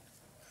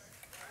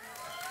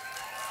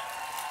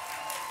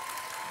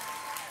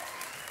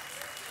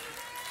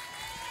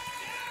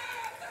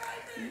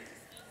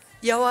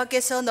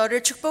 여호와께서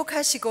너를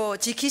축복하시고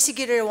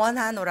지키시기를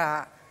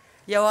원하노라.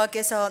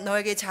 여호와께서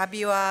너에게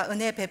자비와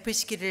은혜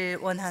베푸시기를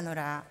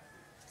원하노라.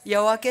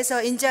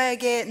 여호와께서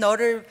인자하게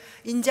너를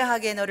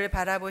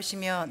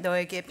바라보시며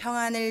너에게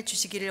평안을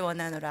주시기를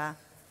원하노라.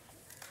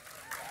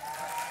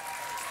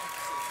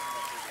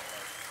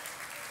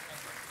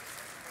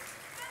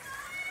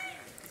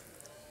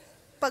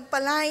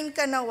 Pagpalain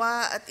ka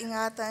nawa at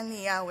ingatan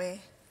ni Yahweh.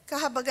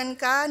 Kahabagan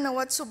ka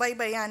nawat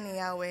subaybayan ni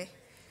Yahweh.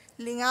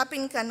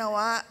 Lingapin ka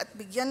nawa at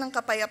bigyan ng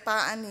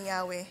kapayapaan ni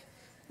Yahweh.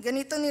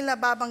 Ganito nila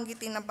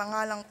babanggitin ang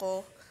pangalan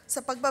ko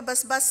sa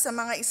pagbabasbas sa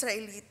mga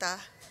Israelita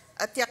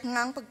at tiyak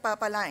ngang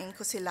pagpapalain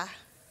ko sila.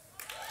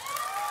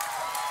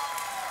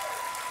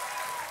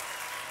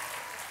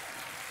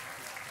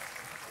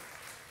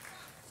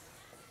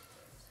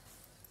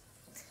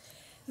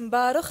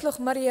 مبارخ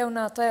لخ مريا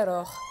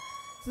وناطيرخ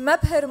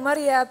مبهر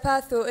مريا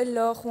باثو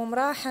إلوخ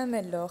ومراحم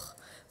إلوخ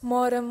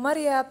مورم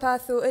مريا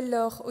باثو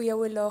إلوخ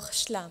ويولوخ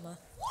شلامة.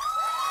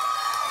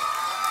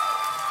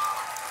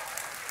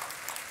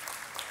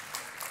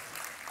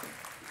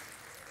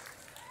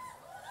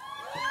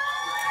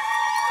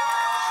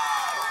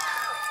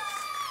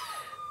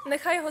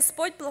 Нехай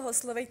Господь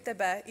благословить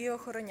тебе і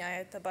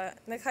охороняє тебе.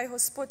 Нехай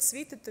Господь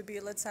світить тобі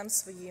лицем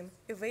своїм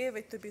і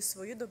виявить тобі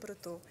свою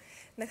доброту.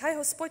 Нехай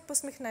Господь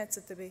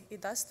посміхнеться тобі і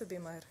дасть тобі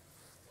мир.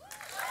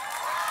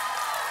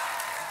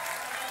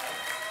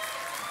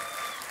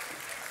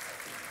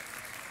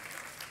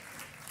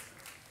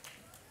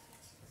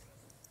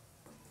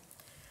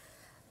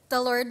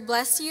 The Lord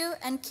bless you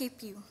and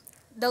keep you.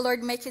 The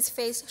Lord make his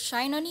face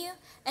shine on you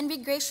and be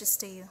gracious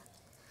to you.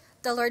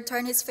 The Lord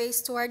turn his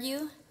face toward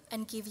you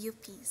and give you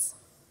peace.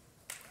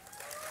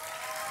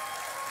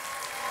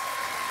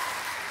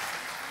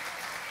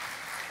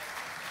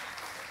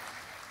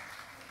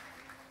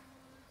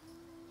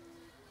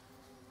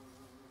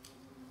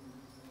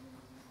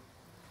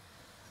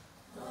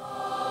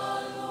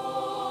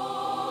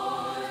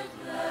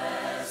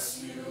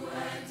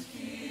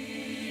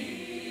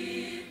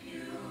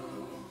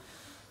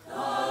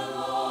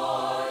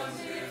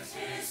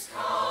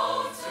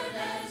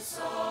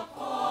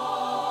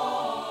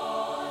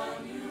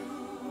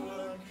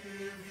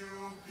 Give you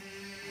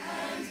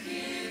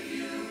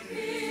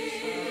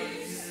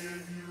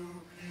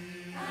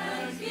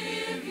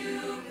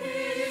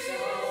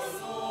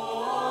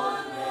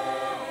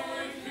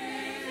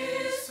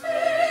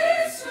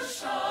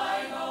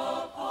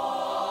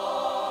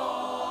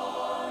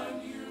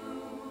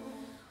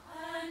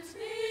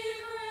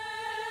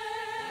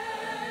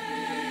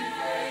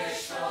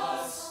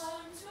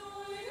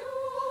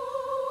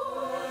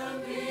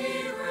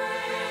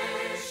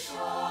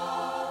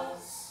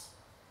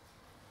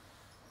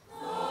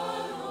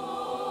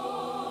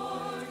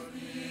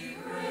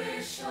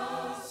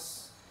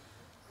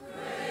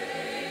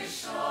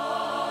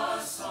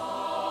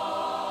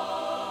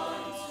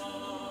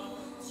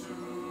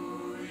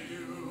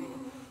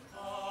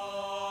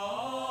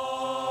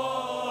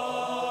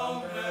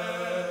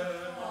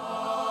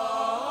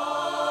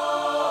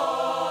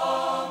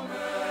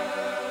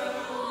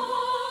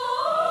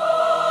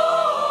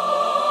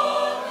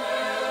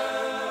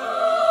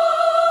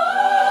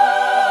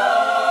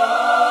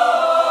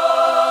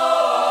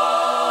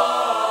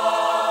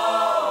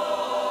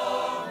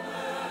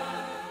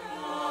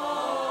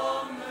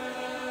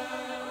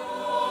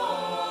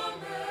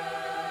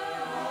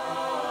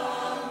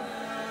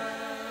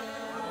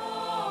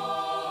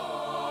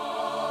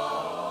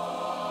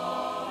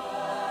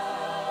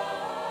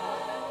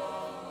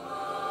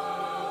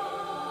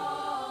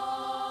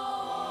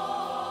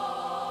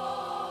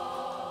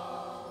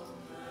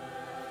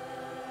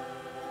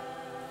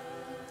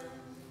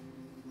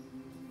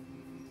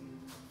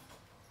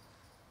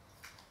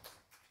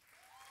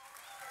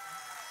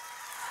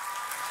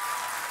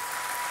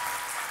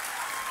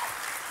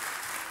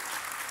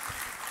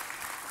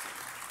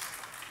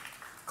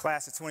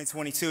Class of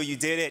 2022, you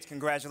did it.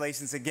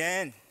 Congratulations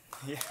again.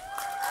 Yeah.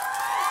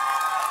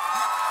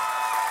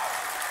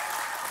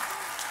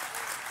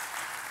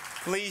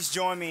 Please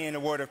join me in a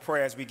word of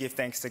prayer as we give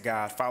thanks to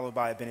God, followed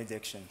by a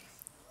benediction.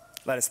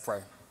 Let us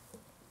pray.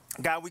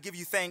 God, we give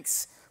you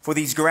thanks for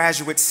these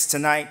graduates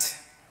tonight.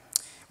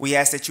 We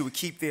ask that you would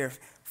keep their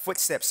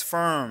footsteps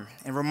firm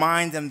and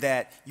remind them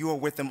that you are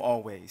with them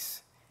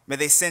always. May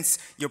they sense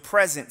your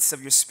presence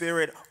of your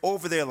Spirit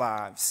over their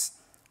lives.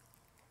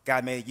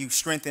 God, may you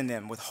strengthen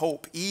them with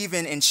hope,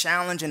 even in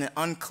challenging and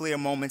unclear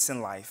moments in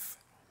life.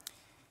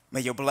 May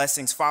your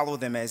blessings follow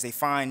them as they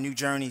find new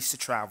journeys to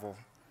travel.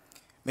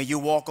 May you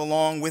walk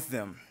along with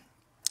them.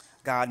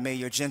 God, may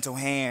your gentle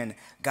hand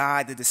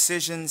guide the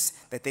decisions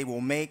that they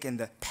will make and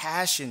the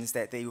passions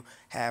that they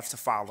have to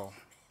follow.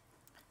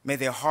 May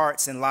their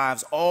hearts and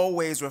lives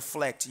always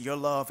reflect your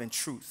love and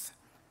truth.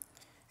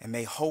 And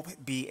may hope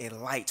be a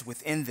light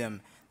within them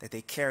that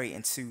they carry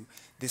into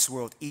this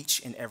world each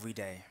and every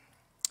day.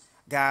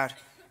 God,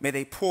 may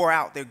they pour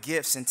out their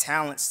gifts and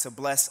talents to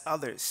bless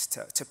others,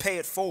 to pay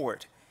it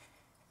forward.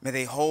 May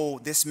they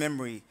hold this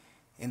memory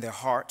in their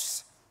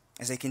hearts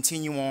as they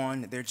continue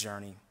on their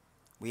journey.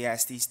 We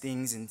ask these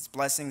things and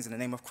blessings in the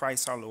name of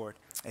Christ our Lord.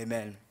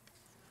 Amen.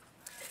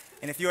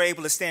 And if you're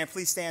able to stand,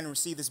 please stand and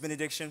receive this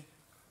benediction.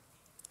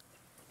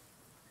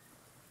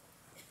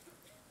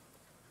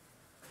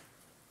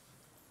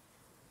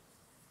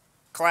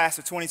 Class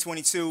of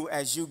 2022,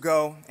 as you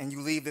go and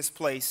you leave this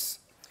place,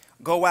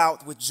 go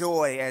out with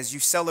joy as you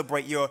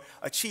celebrate your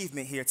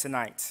achievement here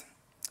tonight.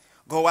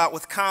 Go out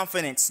with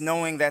confidence,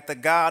 knowing that the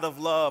God of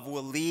love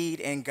will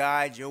lead and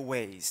guide your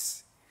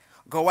ways.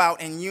 Go out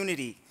in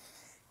unity.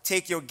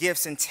 Take your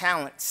gifts and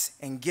talents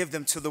and give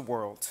them to the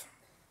world.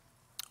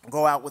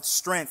 Go out with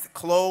strength,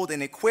 clothed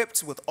and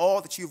equipped with all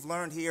that you've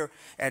learned here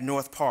at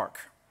North Park.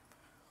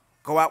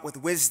 Go out with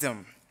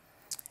wisdom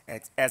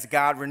as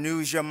God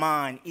renews your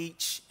mind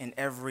each and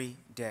every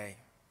day.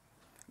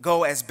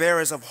 Go as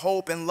bearers of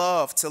hope and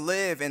love to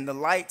live in the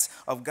light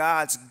of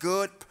God's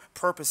good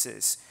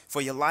purposes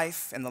for your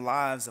life and the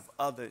lives of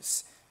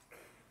others.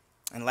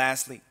 And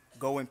lastly,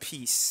 go in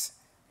peace.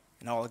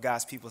 And all of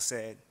God's people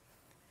said,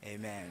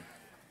 amen.